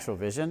not an actual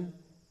vision.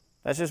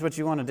 That's just what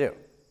you want to do.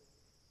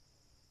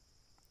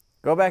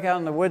 Go back out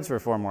in the woods for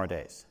 4 more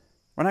days.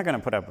 We're not going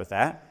to put up with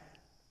that.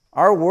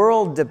 Our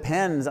world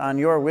depends on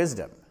your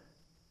wisdom.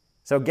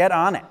 So get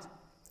on it.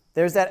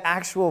 There's that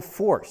actual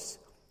force.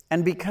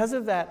 And because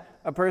of that,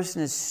 a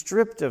person is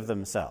stripped of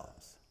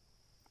themselves.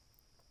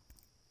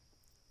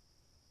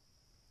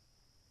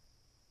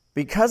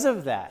 Because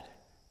of that,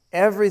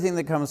 everything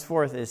that comes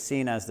forth is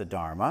seen as the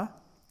Dharma,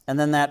 and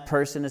then that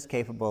person is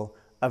capable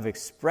of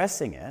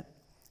expressing it.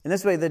 In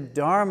this way, the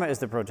Dharma is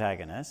the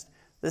protagonist.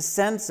 The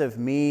sense of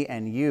me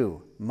and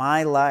you,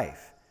 my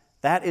life,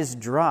 that is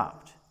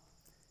dropped.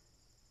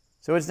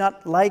 So it's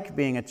not like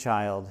being a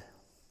child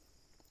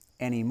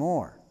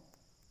anymore.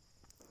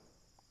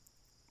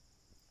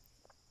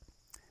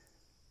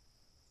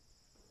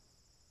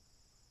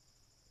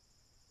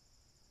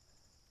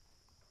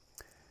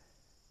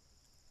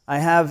 I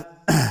have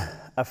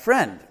a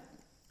friend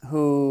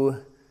who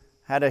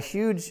had a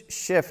huge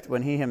shift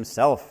when he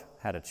himself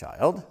had a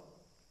child.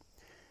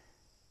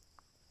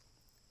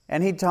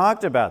 And he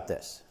talked about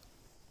this.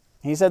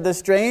 He said the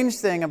strange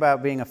thing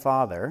about being a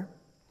father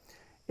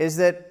is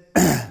that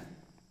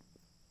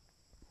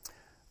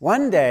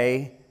one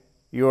day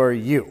you're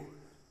you.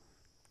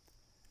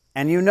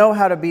 And you know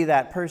how to be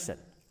that person.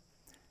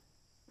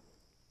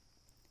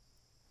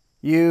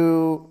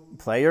 You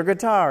play your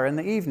guitar in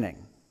the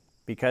evening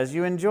because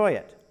you enjoy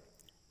it.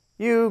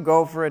 You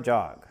go for a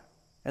jog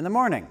in the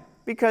morning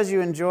because you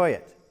enjoy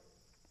it.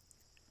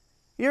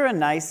 You're a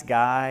nice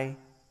guy.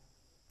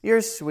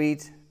 You're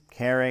sweet,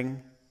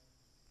 caring.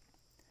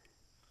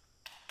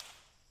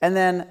 And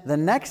then the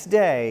next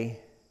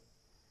day,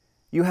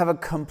 you have a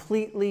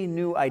completely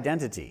new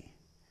identity,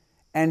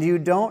 and you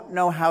don't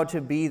know how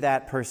to be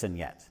that person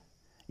yet.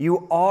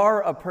 You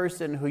are a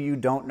person who you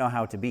don't know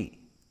how to be.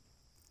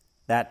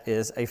 That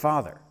is a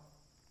father.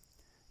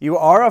 You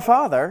are a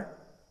father.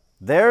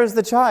 There's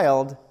the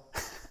child.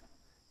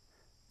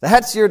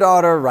 That's your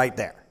daughter right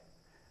there.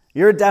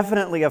 You're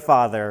definitely a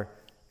father.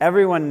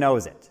 Everyone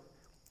knows it.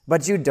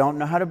 But you don't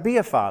know how to be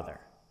a father.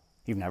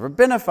 You've never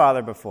been a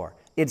father before.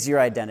 It's your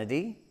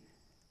identity,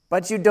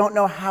 but you don't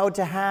know how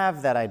to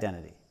have that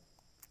identity.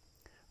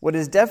 What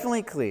is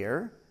definitely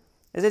clear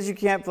is that you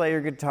can't play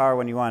your guitar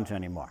when you want to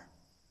anymore.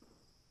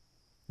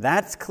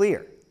 That's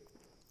clear.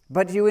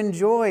 But you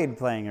enjoyed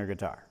playing your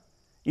guitar.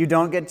 You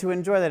don't get to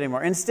enjoy that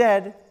anymore.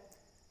 Instead,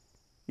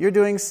 You're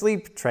doing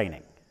sleep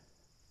training.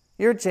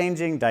 You're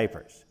changing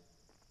diapers.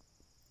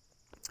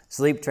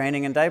 Sleep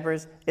training and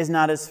diapers is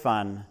not as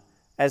fun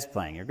as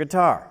playing your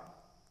guitar.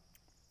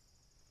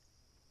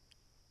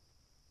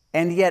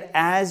 And yet,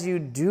 as you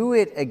do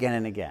it again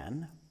and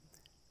again,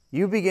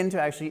 you begin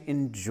to actually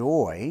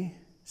enjoy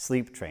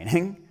sleep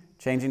training,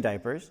 changing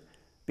diapers,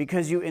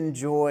 because you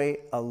enjoy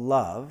a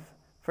love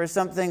for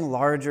something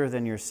larger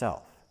than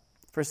yourself,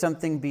 for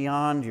something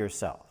beyond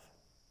yourself.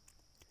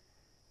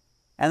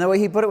 And the way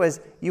he put it was,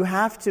 you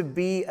have to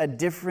be a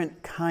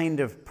different kind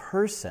of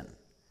person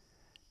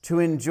to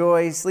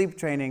enjoy sleep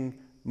training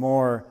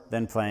more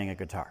than playing a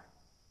guitar.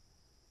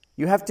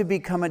 You have to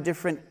become a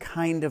different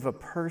kind of a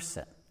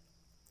person.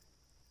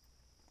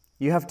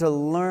 You have to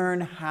learn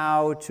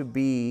how to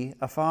be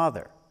a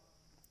father.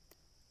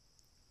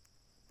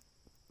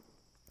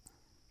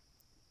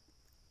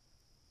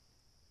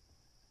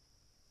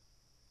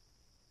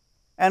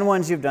 And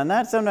once you've done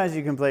that, sometimes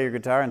you can play your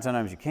guitar and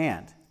sometimes you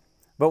can't.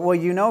 But what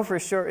you know for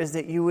sure is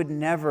that you would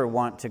never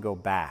want to go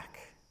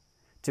back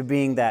to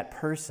being that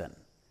person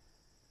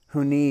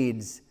who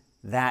needs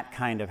that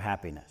kind of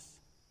happiness.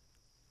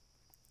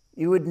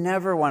 You would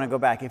never want to go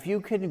back. If you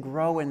can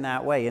grow in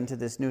that way into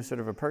this new sort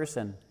of a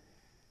person,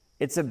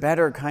 it's a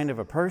better kind of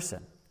a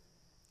person.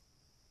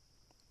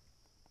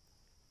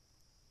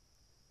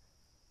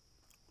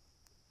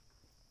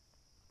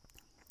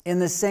 In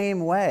the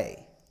same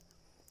way,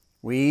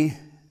 we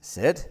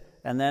sit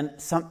and then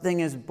something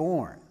is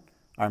born.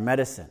 Our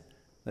medicine,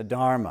 the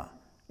Dharma,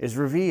 is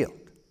revealed.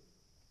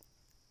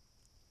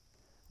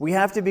 We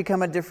have to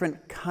become a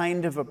different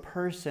kind of a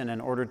person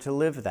in order to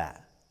live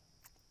that.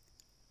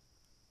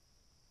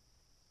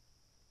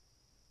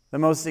 The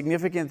most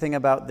significant thing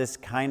about this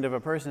kind of a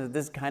person is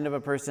this kind of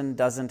a person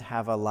doesn't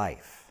have a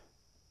life.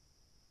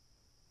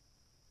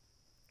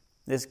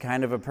 This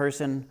kind of a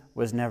person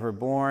was never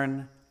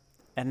born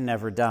and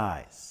never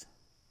dies.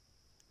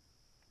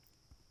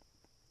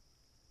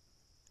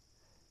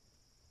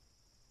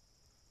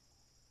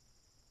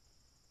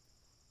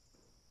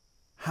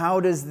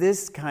 How does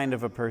this kind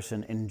of a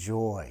person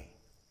enjoy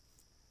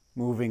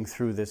moving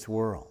through this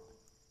world?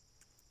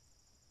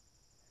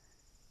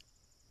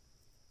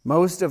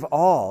 Most of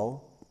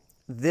all,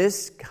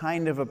 this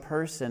kind of a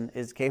person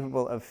is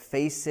capable of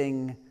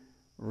facing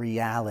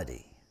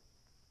reality.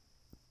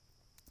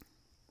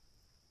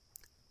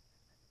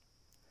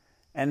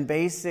 And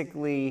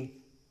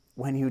basically,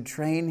 when you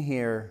train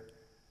here,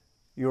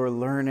 you're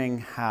learning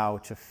how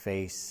to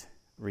face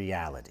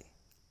reality.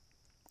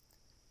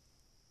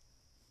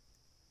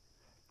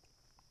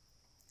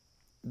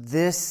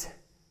 This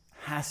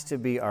has to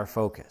be our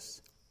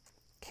focus.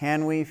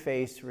 Can we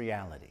face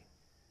reality?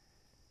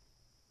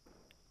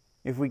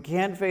 If we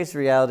can't face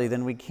reality,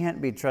 then we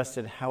can't be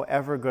trusted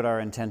however good our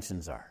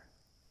intentions are.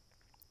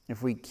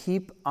 If we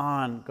keep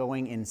on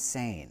going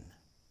insane,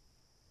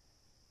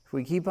 if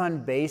we keep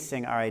on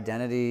basing our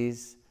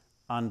identities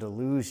on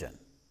delusion,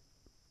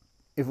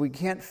 if we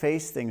can't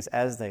face things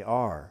as they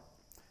are,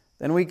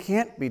 then we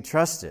can't be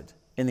trusted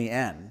in the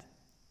end.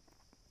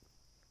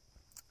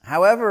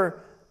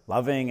 However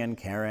loving and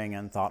caring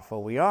and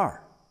thoughtful we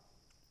are,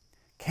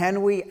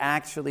 can we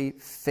actually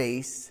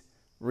face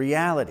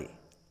reality?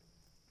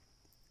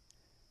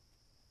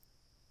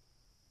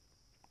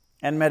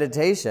 And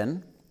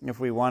meditation, if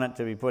we want it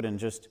to be put in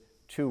just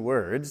 2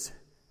 words,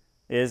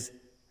 is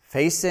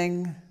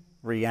facing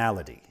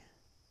reality.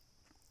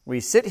 We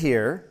sit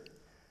here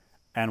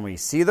and we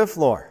see the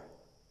floor,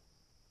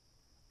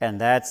 and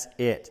that's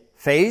it.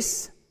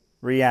 Face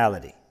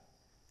reality.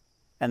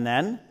 And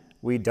then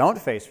we don't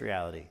face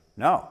reality.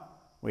 No,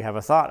 we have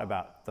a thought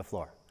about the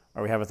floor,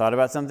 or we have a thought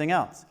about something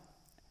else.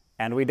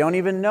 And we don't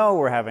even know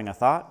we're having a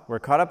thought. We're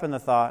caught up in the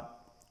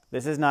thought.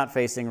 This is not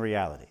facing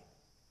reality.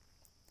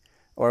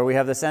 Or we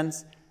have the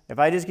sense, if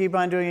I just keep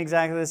on doing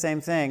exactly the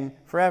same thing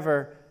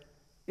forever,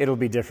 it'll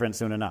be different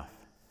soon enough.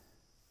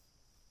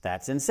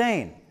 That's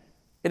insane.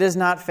 It is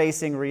not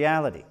facing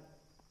reality.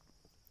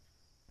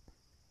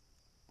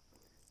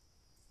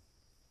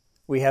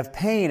 We have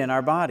pain in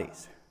our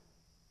bodies.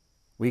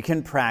 We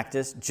can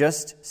practice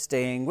just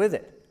staying with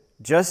it.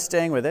 Just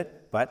staying with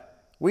it,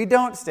 but we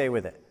don't stay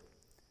with it.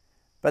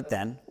 But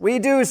then we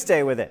do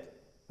stay with it.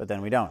 But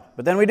then we don't.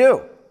 But then we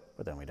do.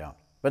 But then we don't.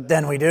 But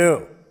then we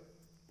do.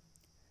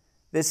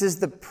 This is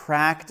the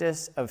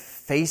practice of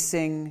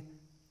facing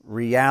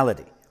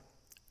reality.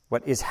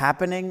 What is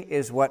happening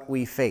is what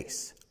we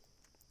face.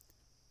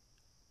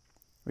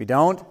 We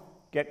don't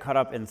get caught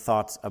up in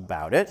thoughts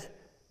about it,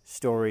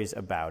 stories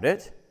about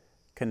it,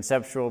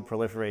 conceptual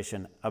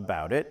proliferation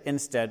about it.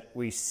 Instead,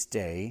 we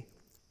stay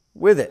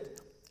with it.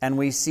 And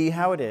we see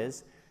how it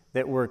is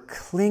that we're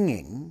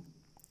clinging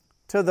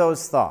to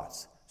those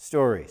thoughts,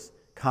 stories,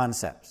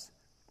 concepts.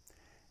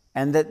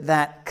 And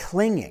that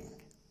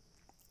clinging,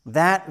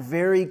 that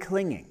very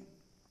clinging,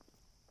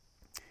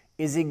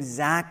 is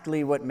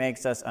exactly what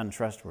makes us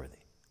untrustworthy.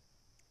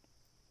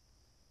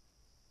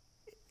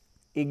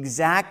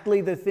 Exactly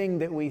the thing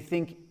that we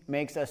think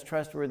makes us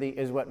trustworthy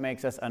is what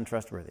makes us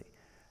untrustworthy.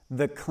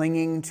 The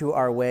clinging to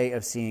our way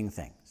of seeing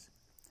things.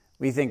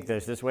 We think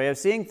there's this way of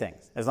seeing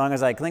things. As long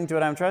as I cling to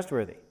it, I'm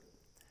trustworthy.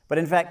 But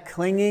in fact,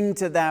 clinging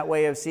to that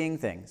way of seeing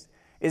things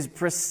is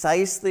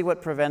precisely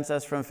what prevents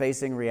us from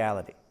facing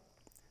reality.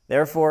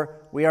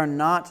 Therefore, we are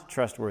not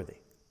trustworthy.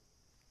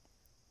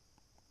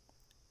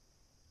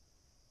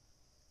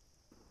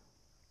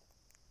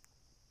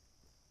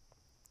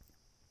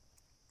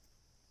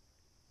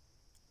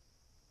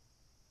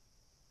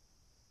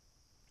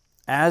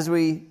 As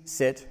we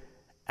sit,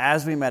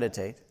 as we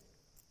meditate,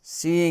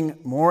 seeing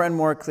more and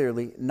more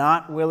clearly,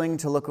 not willing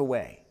to look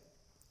away.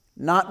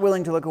 Not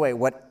willing to look away.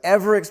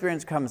 Whatever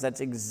experience comes,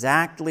 that's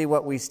exactly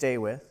what we stay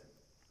with.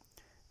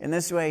 In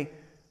this way,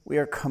 we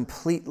are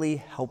completely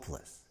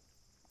helpless.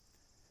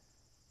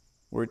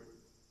 We're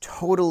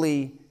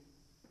totally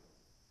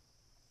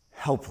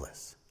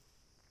helpless.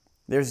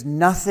 There's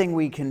nothing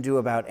we can do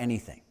about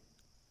anything.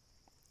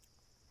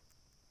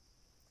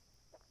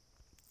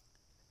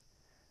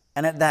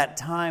 And at that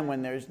time,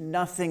 when there's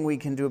nothing we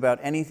can do about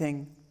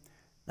anything,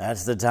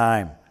 that's the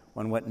time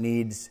when what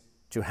needs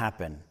to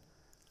happen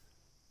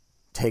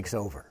takes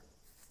over.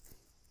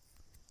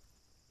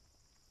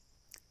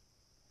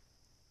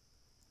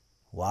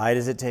 Why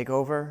does it take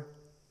over?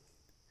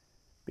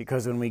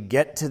 Because when we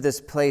get to this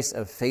place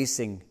of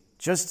facing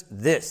just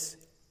this,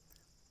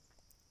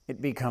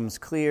 it becomes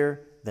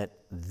clear that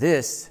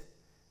this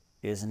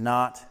is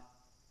not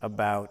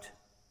about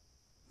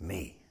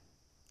me.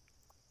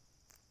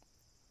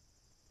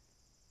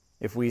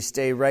 If we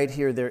stay right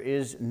here, there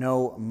is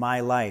no my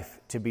life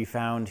to be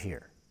found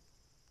here.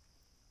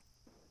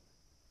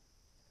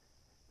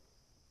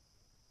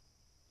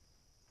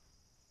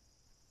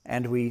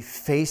 And we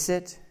face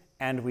it,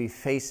 and we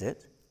face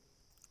it.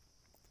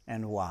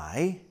 And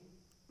why?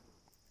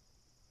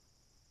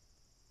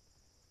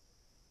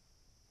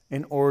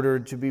 In order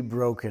to be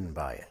broken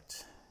by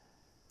it.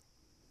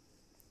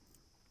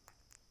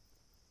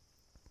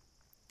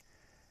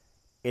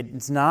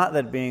 It's not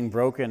that being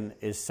broken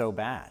is so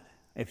bad.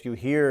 If you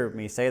hear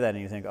me say that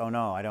and you think, oh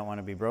no, I don't want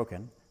to be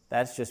broken,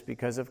 that's just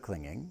because of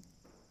clinging.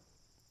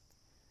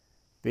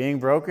 Being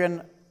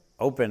broken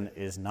open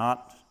is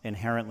not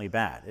inherently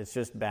bad. It's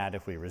just bad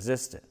if we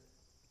resist it.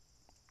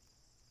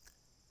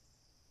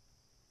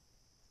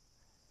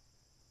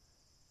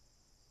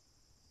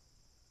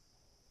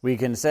 We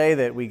can say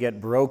that we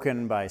get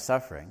broken by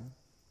suffering,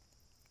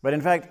 but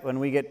in fact, when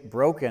we get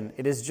broken,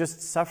 it is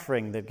just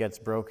suffering that gets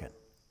broken.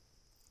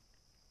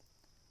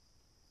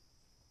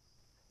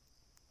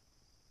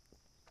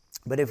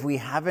 But if we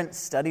haven't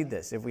studied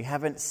this, if we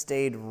haven't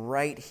stayed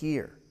right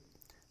here,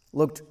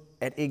 looked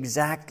at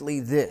exactly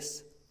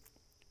this,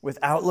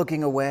 without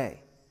looking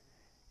away,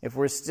 if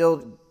we're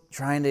still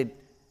trying to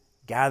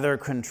gather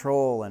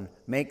control and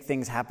make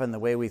things happen the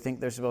way we think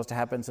they're supposed to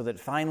happen so that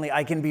finally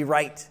I can be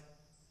right,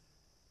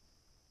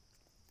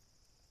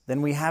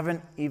 then we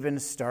haven't even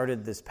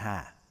started this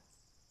path.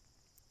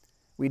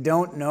 We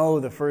don't know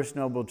the first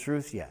noble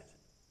truth yet.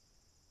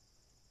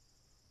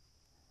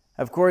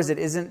 Of course, it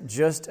isn't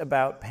just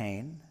about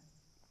pain.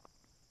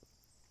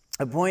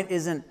 The point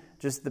isn't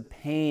just the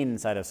pain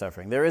side of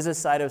suffering. There is a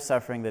side of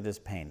suffering that is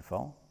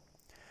painful,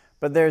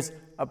 but there's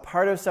a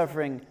part of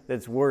suffering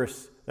that's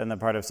worse than the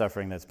part of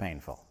suffering that's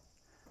painful.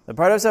 The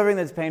part of suffering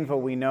that's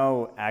painful, we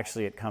know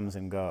actually it comes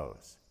and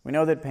goes. We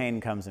know that pain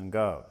comes and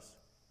goes.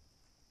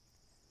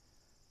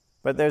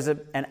 But there's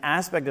an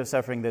aspect of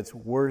suffering that's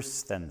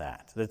worse than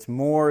that, that's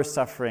more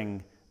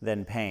suffering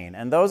than pain.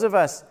 And those of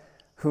us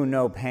who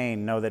know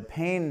pain know that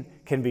pain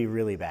can be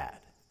really bad.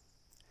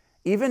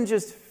 Even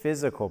just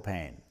physical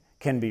pain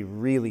can be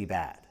really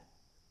bad.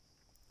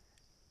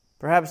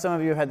 Perhaps some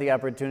of you had the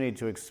opportunity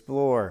to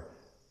explore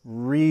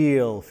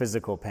real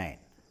physical pain.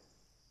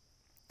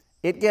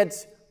 It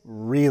gets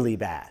really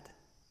bad.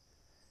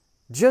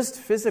 Just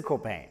physical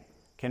pain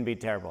can be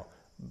terrible.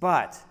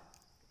 But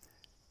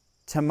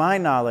to my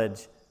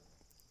knowledge,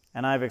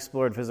 and I've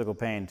explored physical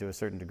pain to a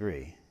certain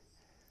degree,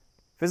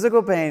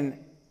 physical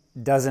pain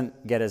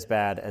doesn't get as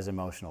bad as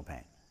emotional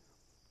pain.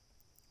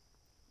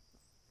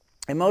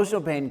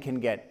 Emotional pain can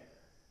get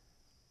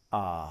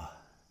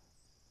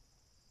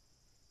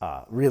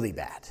really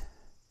bad.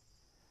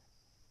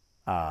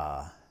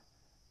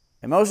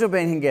 Emotional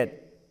pain can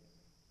get,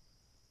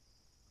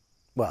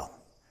 well,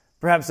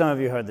 perhaps some of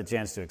you had the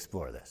chance to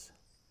explore this.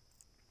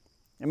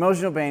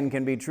 Emotional pain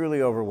can be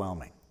truly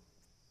overwhelming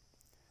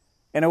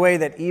in a way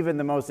that even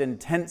the most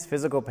intense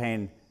physical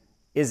pain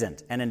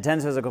isn't. And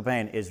intense physical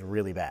pain is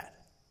really bad.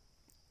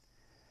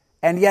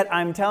 And yet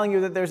I'm telling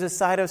you that there's a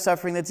side of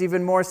suffering that's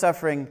even more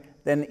suffering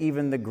than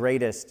even the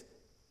greatest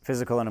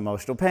physical and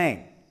emotional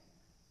pain.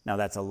 Now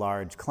that's a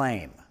large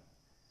claim.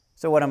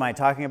 So what am I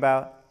talking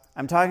about?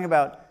 I'm talking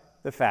about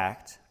the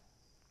fact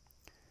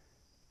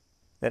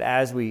that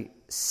as we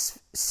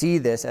see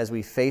this, as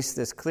we face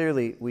this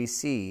clearly, we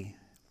see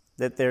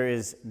that there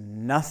is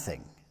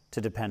nothing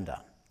to depend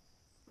on.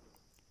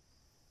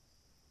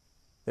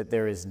 That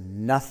there is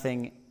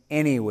nothing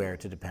anywhere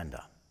to depend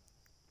on.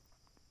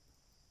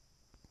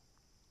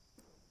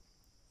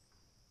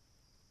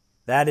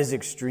 That is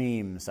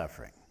extreme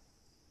suffering.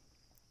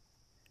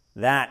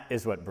 That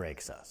is what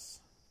breaks us.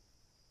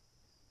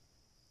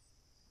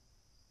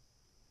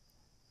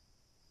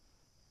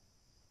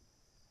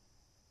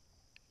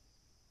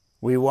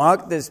 We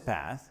walk this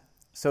path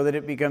so that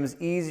it becomes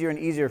easier and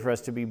easier for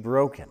us to be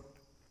broken.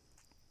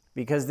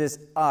 Because this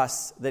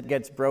us that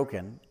gets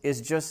broken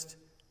is just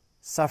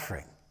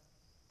suffering.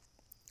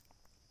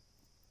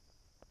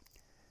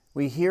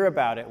 We hear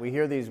about it, we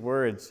hear these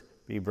words,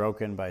 be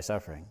broken by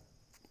suffering.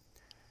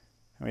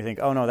 And we think,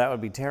 oh no, that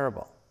would be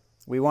terrible.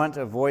 We want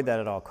to avoid that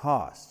at all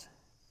costs.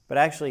 But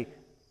actually,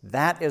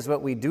 that is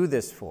what we do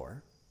this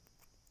for.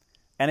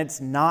 And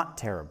it's not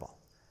terrible.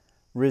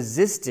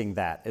 Resisting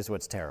that is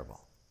what's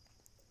terrible.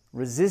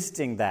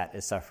 Resisting that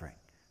is suffering.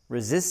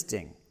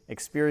 Resisting,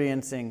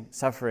 experiencing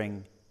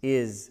suffering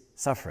is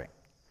suffering.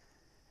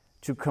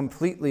 To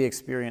completely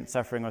experience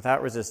suffering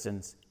without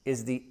resistance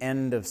is the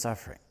end of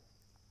suffering.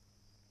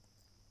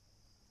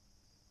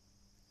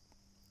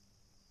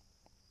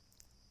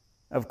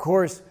 Of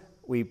course,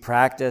 we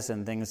practice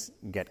and things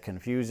get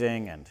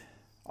confusing and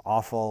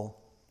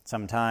awful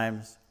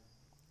sometimes.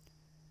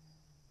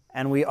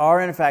 And we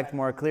are, in fact,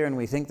 more clear, and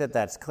we think that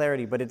that's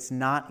clarity, but it's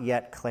not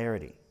yet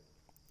clarity.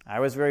 I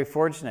was very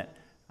fortunate.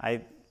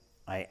 I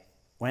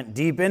went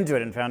deep into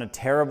it and found a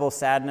terrible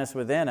sadness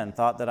within and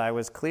thought that I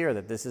was clear,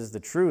 that this is the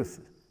truth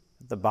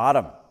at the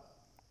bottom.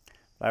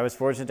 But I was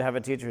fortunate to have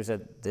a teacher who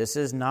said, this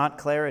is not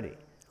clarity.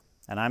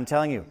 And I'm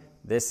telling you,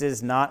 this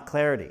is not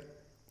clarity.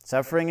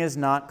 Suffering is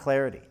not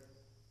clarity.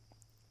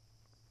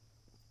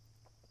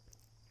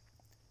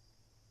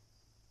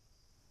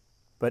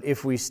 But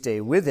if we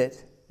stay with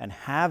it and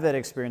have that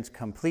experience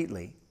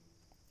completely,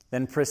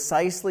 then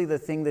precisely the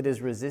thing that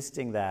is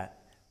resisting that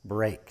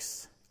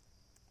breaks.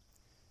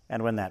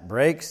 And when that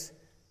breaks,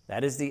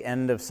 that is the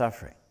end of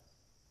suffering.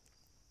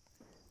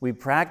 We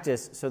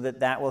practice so that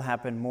that will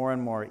happen more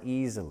and more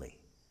easily.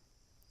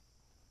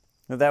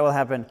 That will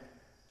happen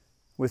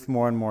with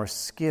more and more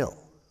skill.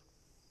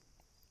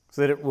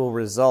 So that it will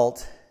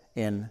result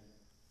in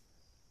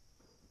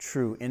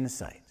true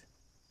insight.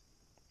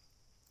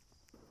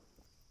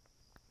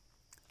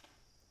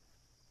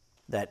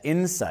 That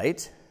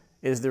insight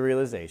is the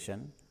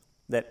realization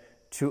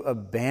that to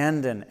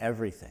abandon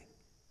everything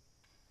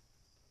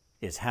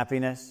is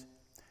happiness,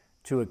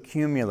 to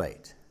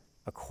accumulate,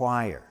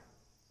 acquire,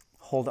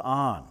 hold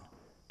on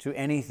to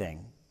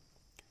anything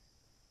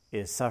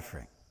is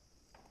suffering.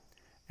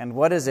 And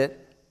what is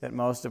it that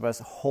most of us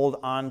hold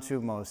on to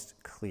most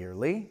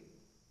clearly?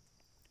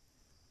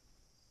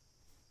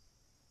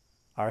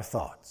 Our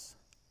thoughts.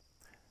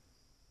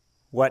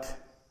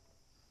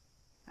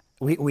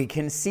 We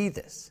can see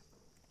this.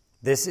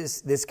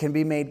 This can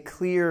be made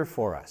clear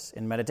for us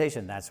in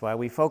meditation. That's why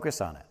we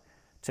focus on it.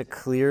 To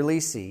clearly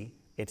see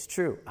it's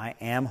true. I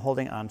am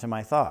holding on to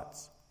my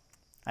thoughts.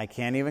 I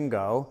can't even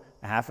go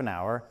a half an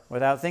hour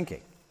without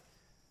thinking.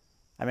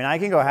 I mean, I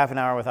can go half an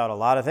hour without a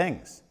lot of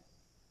things.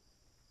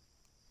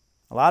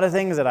 A lot of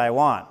things that I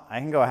want, I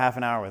can go a half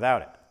an hour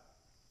without it.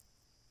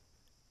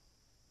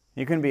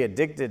 You can be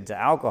addicted to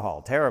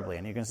alcohol terribly,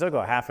 and you can still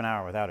go half an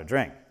hour without a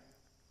drink.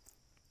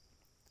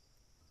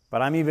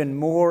 But I'm even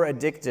more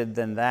addicted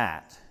than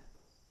that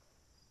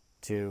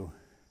to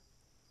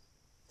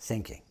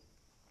thinking.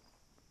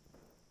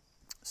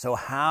 So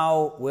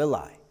how will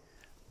I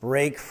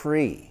break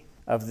free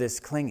of this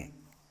clinging?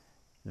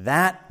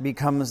 That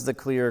becomes the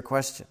clear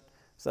question,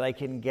 so that I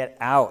can get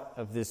out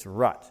of this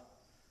rut.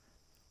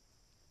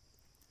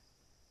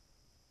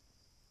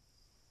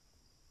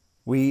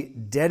 We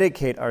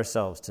dedicate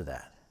ourselves to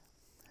that,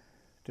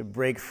 to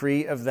break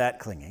free of that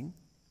clinging,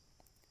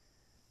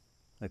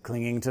 the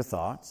clinging to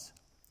thoughts,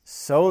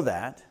 so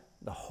that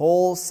the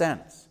whole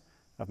sense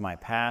of my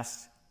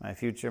past, my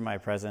future, my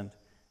present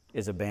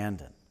is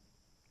abandoned.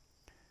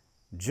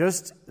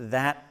 Just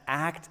that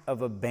act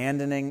of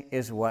abandoning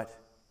is what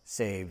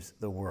saves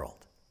the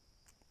world.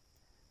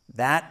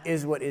 That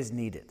is what is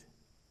needed.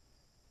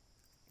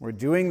 We're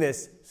doing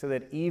this so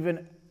that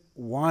even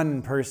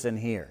one person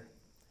here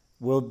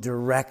will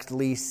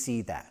directly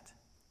see that.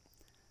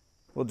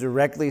 Will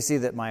directly see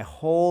that my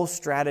whole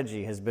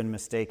strategy has been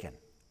mistaken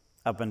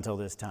up until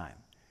this time.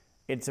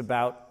 It's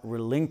about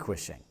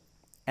relinquishing.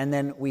 And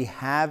then we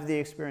have the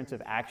experience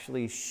of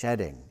actually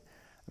shedding,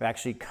 of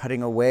actually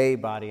cutting away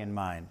body and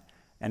mind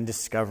and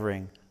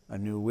discovering a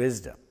new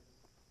wisdom.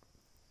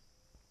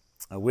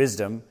 A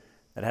wisdom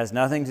that has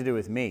nothing to do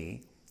with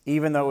me,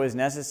 even though it was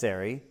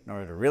necessary, in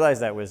order to realize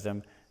that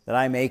wisdom, that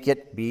I make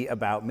it be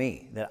about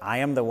me, that I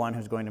am the one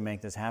who's going to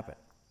make this happen.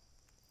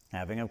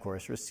 Having, of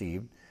course,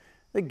 received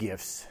the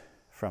gifts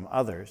from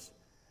others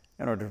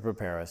in order to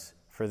prepare us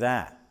for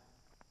that.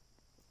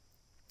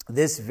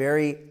 This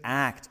very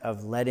act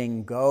of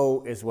letting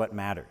go is what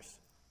matters.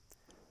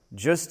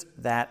 Just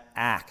that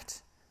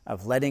act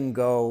of letting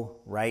go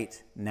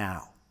right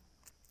now.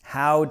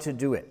 How to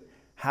do it.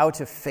 How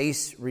to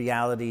face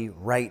reality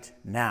right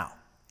now.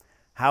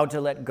 How to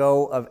let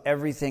go of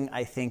everything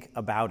I think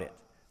about it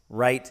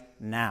right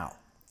now.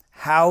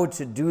 How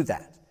to do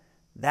that.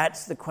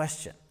 That's the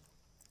question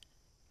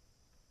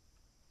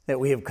that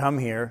we have come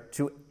here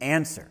to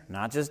answer.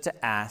 Not just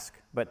to ask,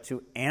 but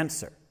to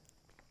answer.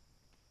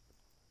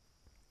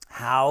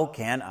 How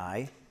can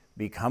I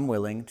become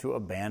willing to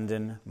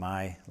abandon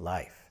my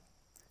life?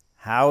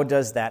 How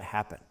does that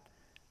happen?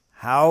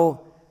 How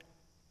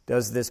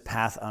does this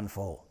path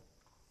unfold?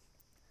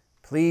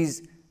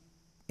 Please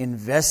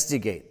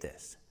investigate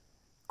this.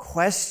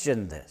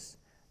 Question this.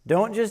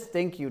 Don't just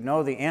think you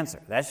know the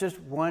answer. That's just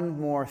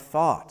one more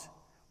thought.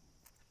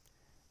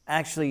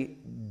 Actually,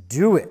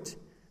 do it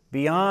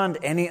beyond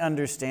any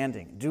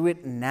understanding. Do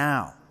it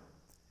now.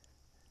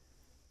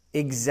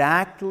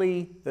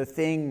 Exactly the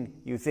thing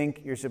you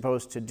think you're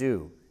supposed to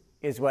do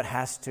is what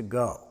has to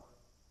go.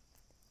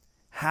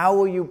 How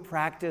will you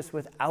practice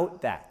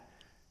without that?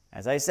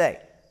 As I say,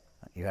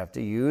 you have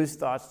to use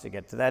thoughts to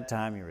get to that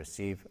time you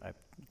receive. I've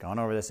gone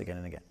over this again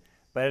and again.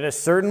 But at a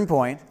certain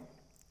point,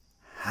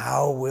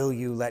 how will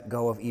you let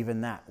go of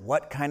even that?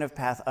 What kind of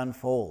path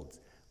unfolds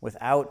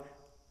without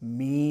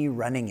me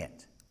running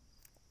it?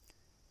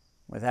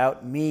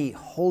 Without me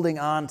holding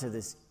on to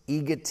this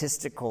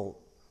egotistical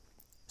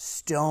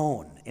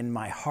stone in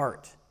my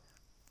heart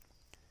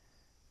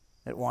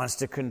that wants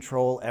to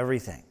control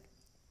everything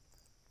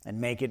and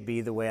make it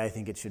be the way I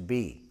think it should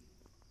be.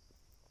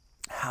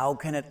 How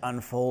can it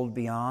unfold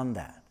beyond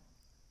that?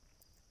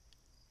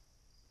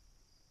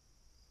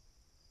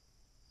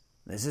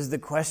 This is the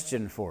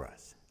question for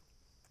us.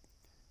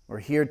 We're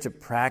here to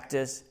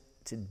practice,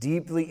 to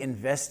deeply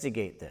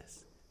investigate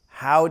this,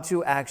 how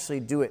to actually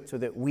do it so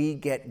that we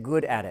get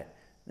good at it.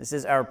 This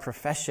is our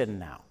profession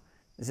now.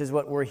 This is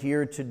what we're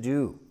here to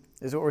do.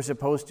 This is what we're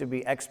supposed to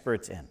be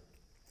experts in.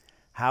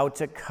 How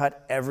to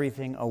cut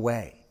everything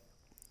away.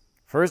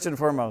 First and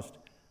foremost,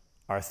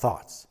 our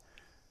thoughts.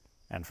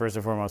 And first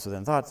and foremost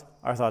within thoughts,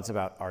 our thoughts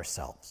about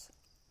ourselves.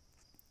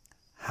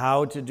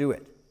 How to do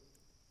it.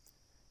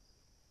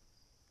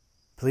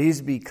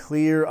 Please be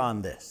clear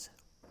on this.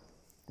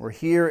 We're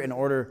here in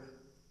order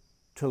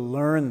to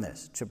learn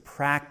this, to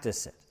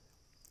practice it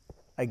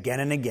again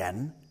and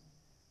again,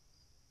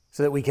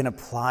 so that we can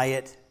apply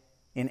it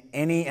in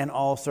any and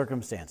all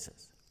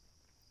circumstances.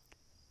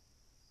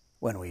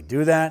 When we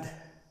do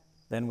that,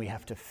 then we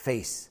have to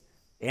face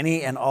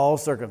any and all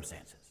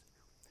circumstances.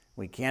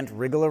 We can't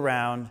wriggle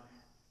around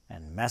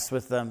and mess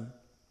with them.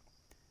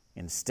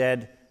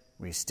 Instead,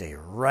 we stay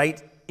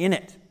right in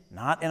it,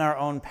 not in our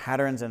own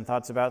patterns and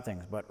thoughts about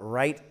things, but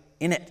right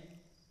in it.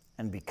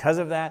 And because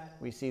of that,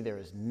 we see there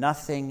is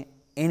nothing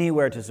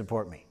anywhere to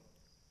support me.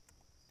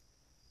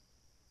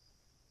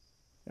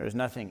 There is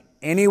nothing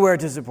anywhere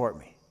to support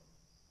me.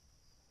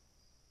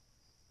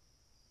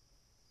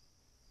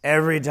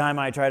 Every time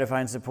I try to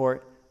find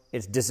support,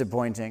 it's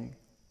disappointing,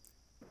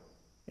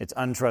 it's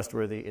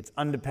untrustworthy, it's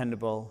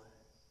undependable,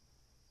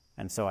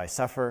 and so I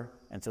suffer,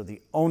 and so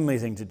the only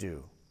thing to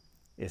do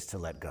is to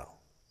let go.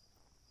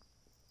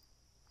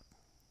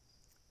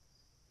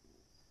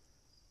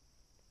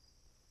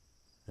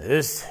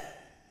 This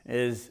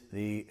is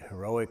the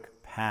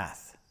heroic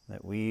path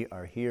that we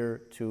are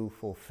here to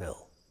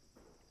fulfill.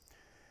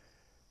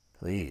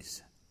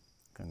 Please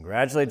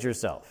congratulate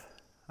yourself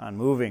on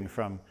moving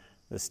from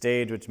the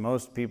stage which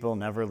most people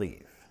never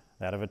leave,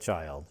 that of a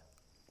child,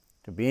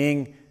 to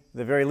being, at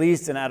the very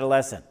least, an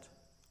adolescent,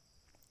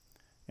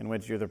 in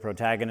which you're the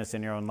protagonist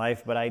in your own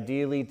life, but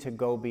ideally to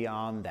go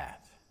beyond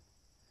that.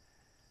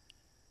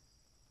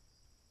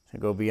 To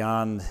go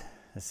beyond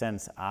the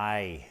sense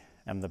I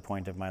am the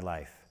point of my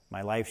life.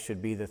 My life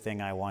should be the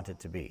thing I want it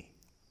to be.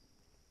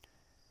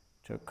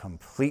 To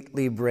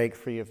completely break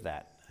free of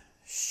that,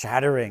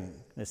 shattering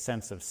the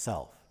sense of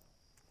self.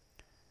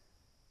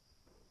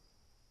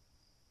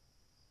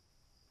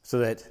 So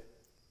that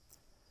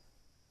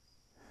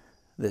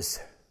this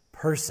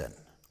person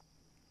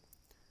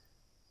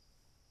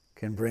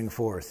can bring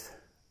forth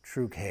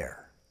true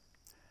care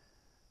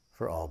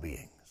for all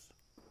beings.